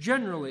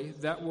 generally,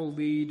 that will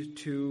lead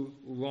to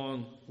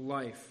long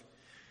life.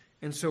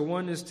 And so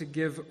one is to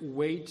give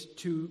weight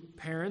to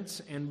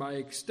parents, and by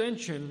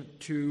extension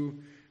to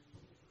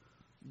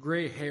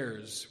gray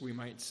hairs, we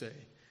might say.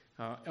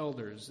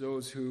 Elders,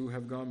 those who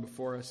have gone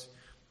before us,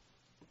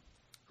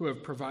 who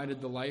have provided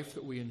the life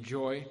that we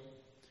enjoy,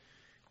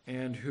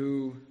 and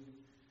who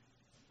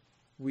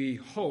we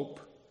hope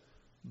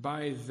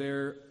by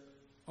their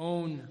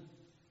own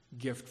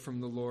gift from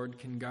the Lord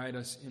can guide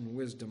us in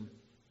wisdom.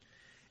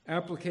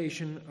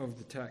 Application of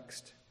the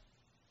text.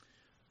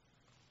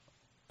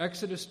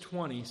 Exodus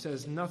 20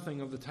 says nothing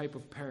of the type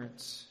of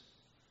parents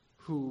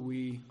who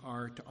we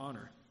are to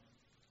honor.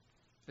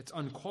 It's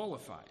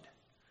unqualified,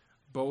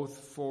 both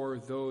for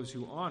those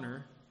who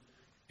honor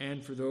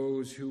and for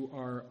those who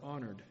are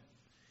honored.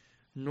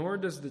 Nor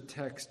does the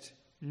text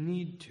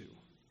need to.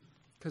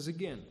 Because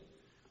again,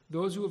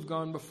 those who have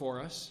gone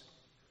before us,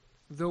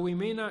 though we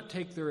may not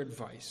take their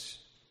advice,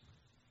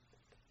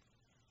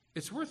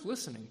 it's worth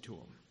listening to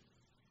them.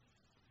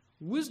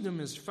 Wisdom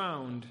is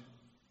found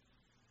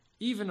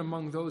even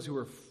among those who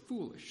are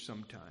foolish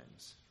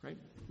sometimes, right?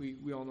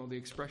 We all know the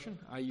expression.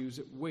 I use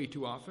it way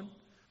too often.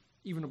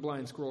 Even a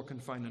blind squirrel can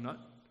find a nut.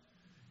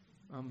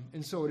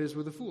 And so it is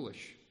with the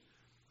foolish.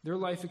 Their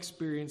life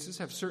experiences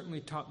have certainly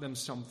taught them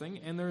something,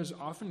 and there's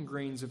often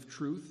grains of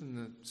truth in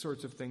the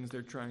sorts of things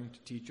they're trying to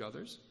teach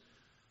others.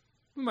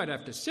 We might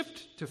have to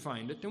sift to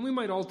find it, and we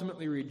might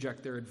ultimately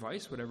reject their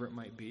advice, whatever it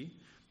might be.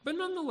 But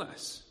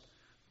nonetheless,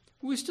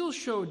 we still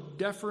show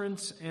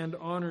deference and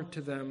honor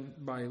to them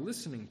by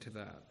listening to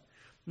that.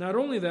 Not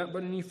only that,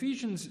 but in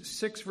Ephesians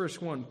 6,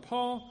 verse 1,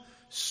 Paul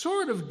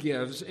sort of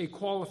gives a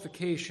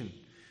qualification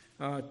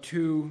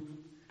to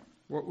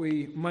what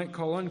we might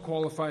call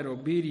unqualified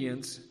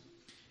obedience.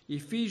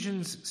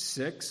 Ephesians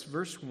 6,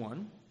 verse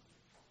 1,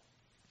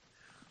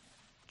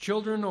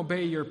 children,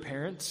 obey your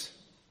parents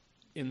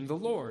in the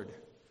Lord,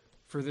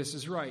 for this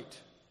is right.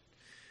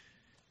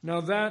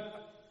 Now that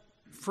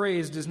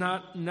phrase does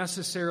not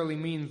necessarily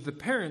mean the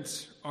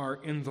parents are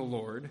in the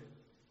Lord.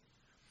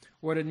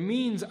 What it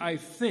means, I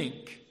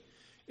think,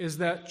 is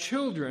that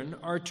children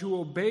are to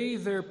obey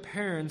their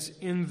parents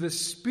in the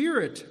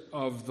spirit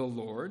of the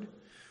Lord,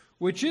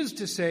 which is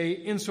to say,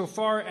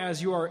 insofar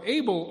as you are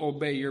able,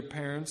 obey your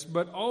parents,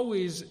 but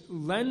always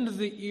lend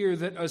the ear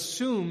that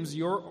assumes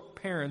your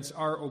parents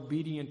are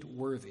obedient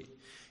worthy.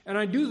 And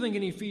I do think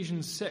in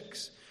Ephesians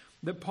 6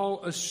 that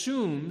Paul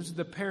assumes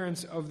the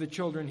parents of the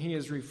children he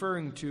is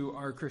referring to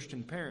are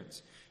Christian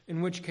parents,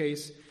 in which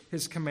case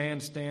his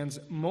command stands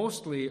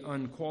mostly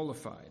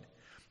unqualified.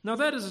 Now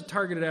that is a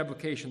targeted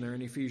application there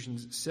in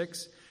Ephesians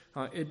 6.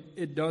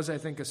 It does, I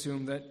think,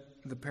 assume that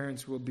the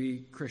parents will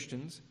be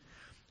Christians.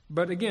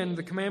 But again,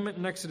 the commandment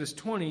in Exodus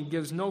 20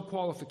 gives no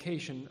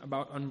qualification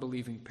about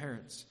unbelieving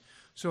parents.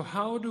 So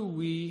how do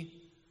we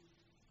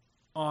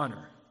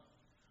honor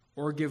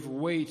or give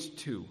weight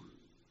to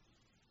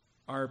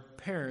our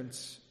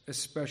parents,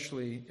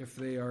 especially if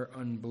they are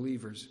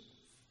unbelievers?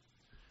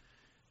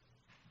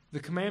 The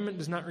commandment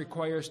does not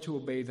require us to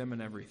obey them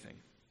in everything.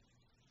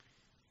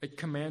 It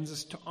commands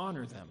us to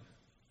honor them,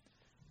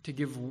 to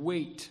give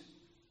weight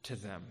to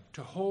them,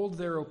 to hold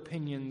their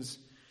opinions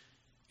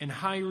in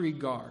high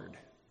regard.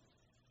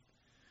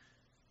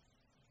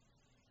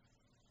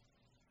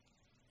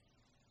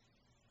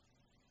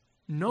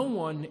 No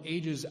one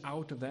ages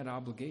out of that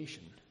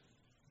obligation.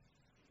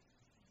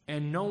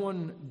 And no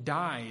one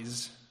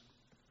dies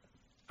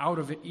out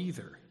of it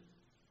either.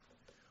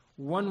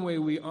 One way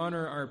we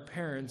honor our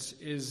parents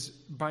is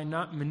by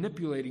not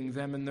manipulating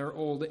them in their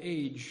old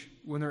age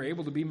when they're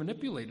able to be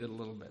manipulated a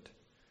little bit.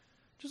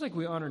 Just like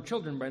we honor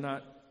children by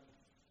not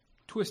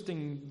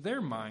twisting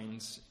their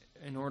minds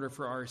in order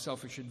for our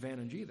selfish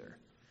advantage either.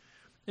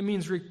 It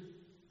means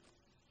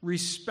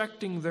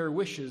respecting their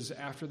wishes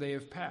after they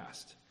have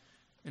passed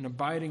and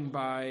abiding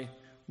by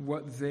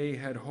what they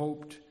had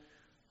hoped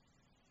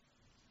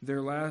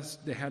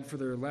they had for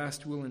their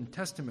last will and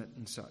testament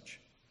and such.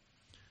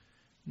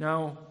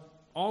 Now,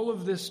 all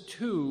of this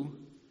too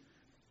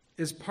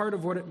is part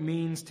of what it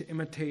means to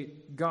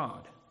imitate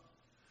God.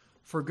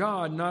 For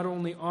God not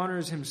only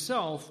honors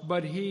himself,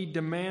 but he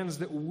demands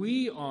that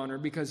we honor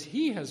because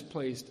he has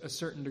placed a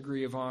certain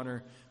degree of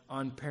honor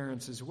on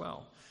parents as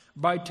well.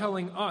 By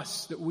telling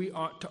us that we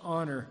ought to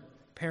honor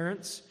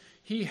parents,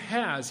 he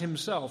has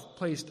himself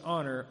placed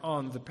honor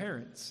on the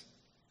parents.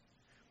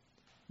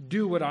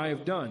 Do what I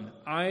have done.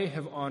 I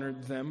have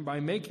honored them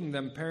by making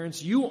them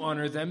parents. You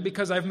honor them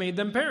because I've made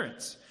them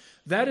parents.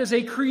 That is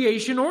a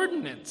creation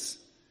ordinance,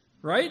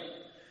 right?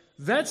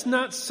 That's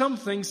not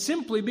something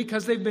simply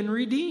because they've been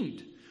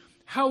redeemed.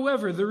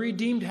 However, the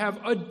redeemed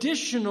have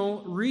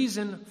additional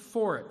reason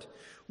for it.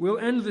 We'll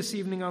end this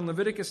evening on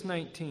Leviticus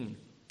 19.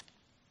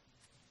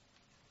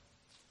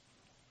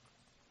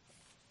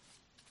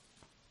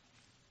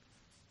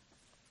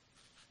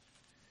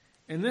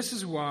 And this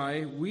is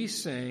why we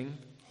sang,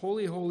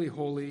 Holy, holy,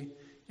 holy,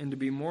 and to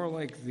be more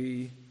like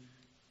thee,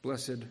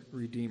 blessed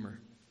Redeemer.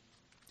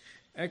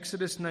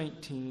 Exodus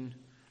 19,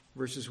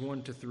 verses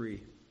 1 to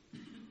 3.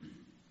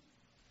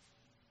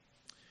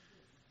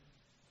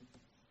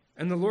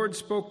 And the Lord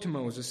spoke to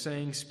Moses,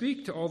 saying,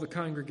 Speak to all the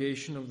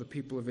congregation of the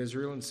people of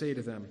Israel, and say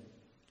to them,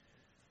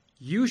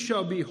 You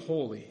shall be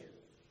holy,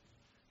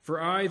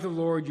 for I, the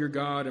Lord your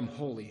God, am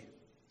holy.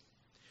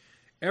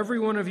 Every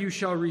one of you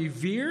shall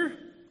revere.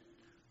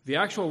 The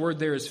actual word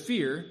there is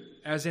fear,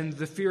 as in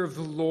the fear of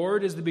the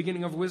Lord is the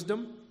beginning of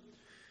wisdom.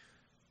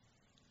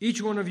 Each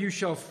one of you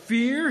shall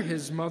fear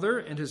his mother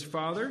and his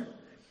father,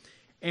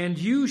 and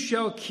you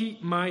shall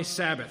keep my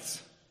Sabbaths.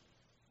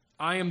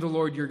 I am the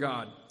Lord your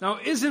God. Now,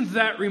 isn't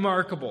that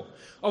remarkable?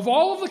 Of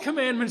all of the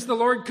commandments the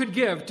Lord could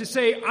give, to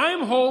say,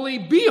 I'm holy,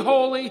 be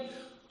holy,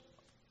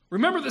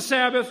 remember the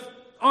Sabbath,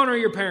 honor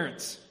your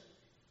parents.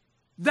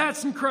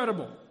 That's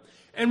incredible.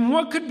 And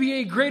what could be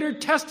a greater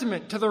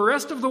testament to the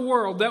rest of the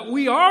world that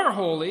we are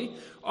holy,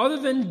 other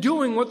than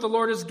doing what the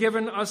Lord has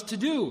given us to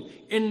do,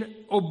 in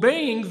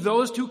obeying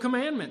those two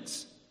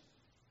commandments?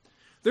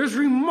 There's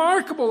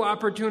remarkable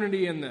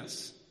opportunity in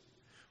this.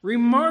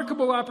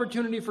 Remarkable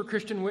opportunity for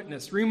Christian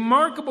witness.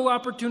 Remarkable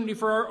opportunity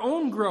for our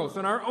own growth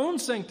and our own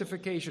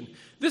sanctification.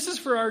 This is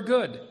for our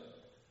good.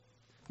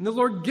 And the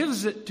Lord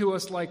gives it to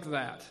us like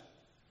that.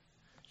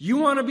 You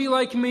want to be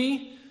like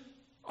me?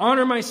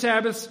 Honor my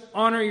Sabbaths,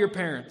 honor your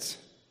parents.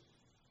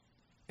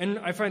 And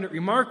I find it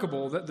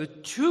remarkable that the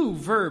two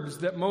verbs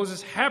that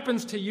Moses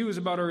happens to use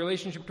about our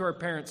relationship to our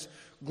parents,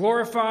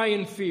 glorify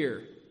and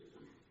fear.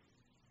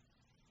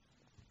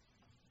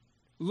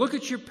 Look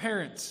at your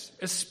parents,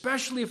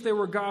 especially if they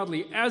were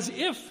godly, as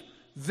if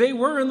they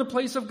were in the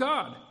place of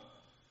God.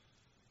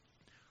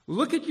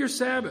 Look at your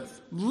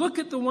Sabbath. Look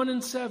at the 1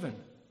 and 7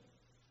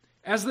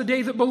 as the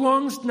day that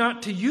belongs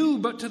not to you,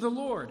 but to the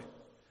Lord.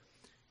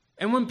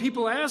 And when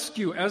people ask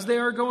you, as they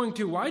are going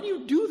to, why do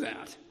you do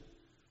that?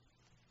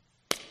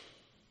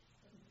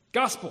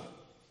 Gospel.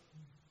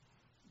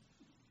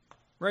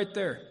 Right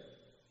there.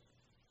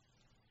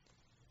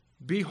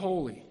 Be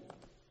holy.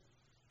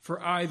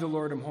 For I, the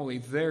Lord, am holy.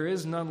 There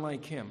is none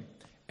like him,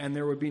 and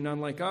there would be none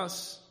like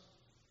us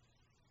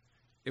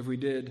if we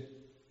did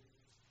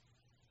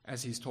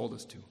as he's told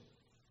us to.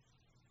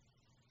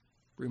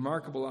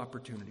 Remarkable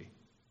opportunity.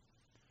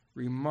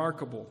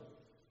 Remarkable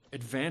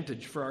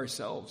advantage for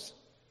ourselves.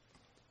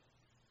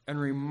 And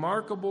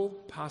remarkable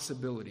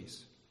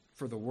possibilities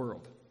for the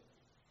world.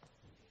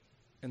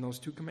 And those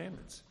two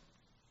commandments.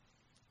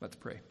 Let's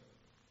pray.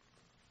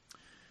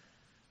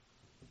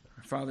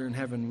 Our Father in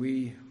heaven,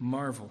 we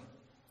marvel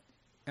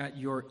at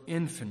your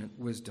infinite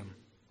wisdom.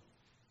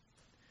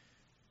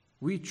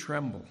 We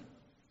tremble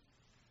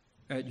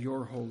at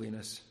your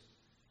holiness,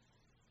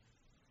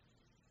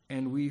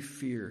 and we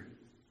fear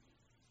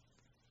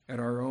at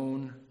our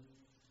own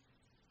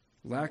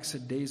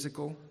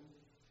lackadaisical,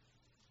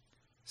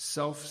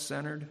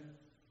 self-centered,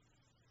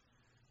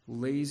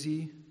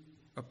 lazy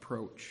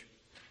approach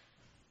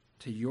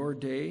to your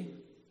day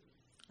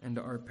and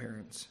to our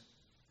parents.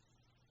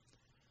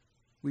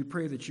 We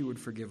pray that you would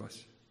forgive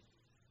us,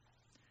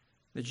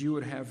 that you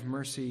would have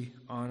mercy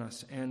on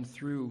us, and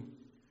through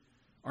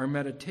our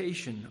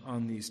meditation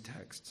on these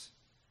texts,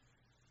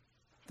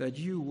 that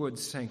you would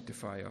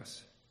sanctify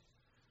us,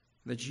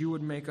 that you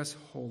would make us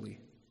holy,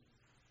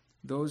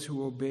 those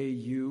who obey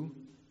you,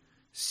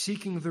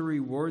 seeking the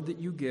reward that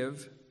you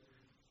give,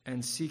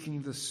 and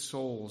seeking the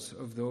souls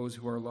of those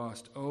who are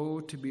lost. Oh,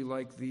 to be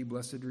like thee,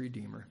 blessed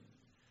Redeemer.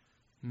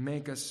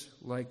 Make us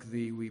like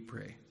thee, we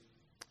pray.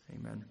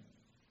 Amen.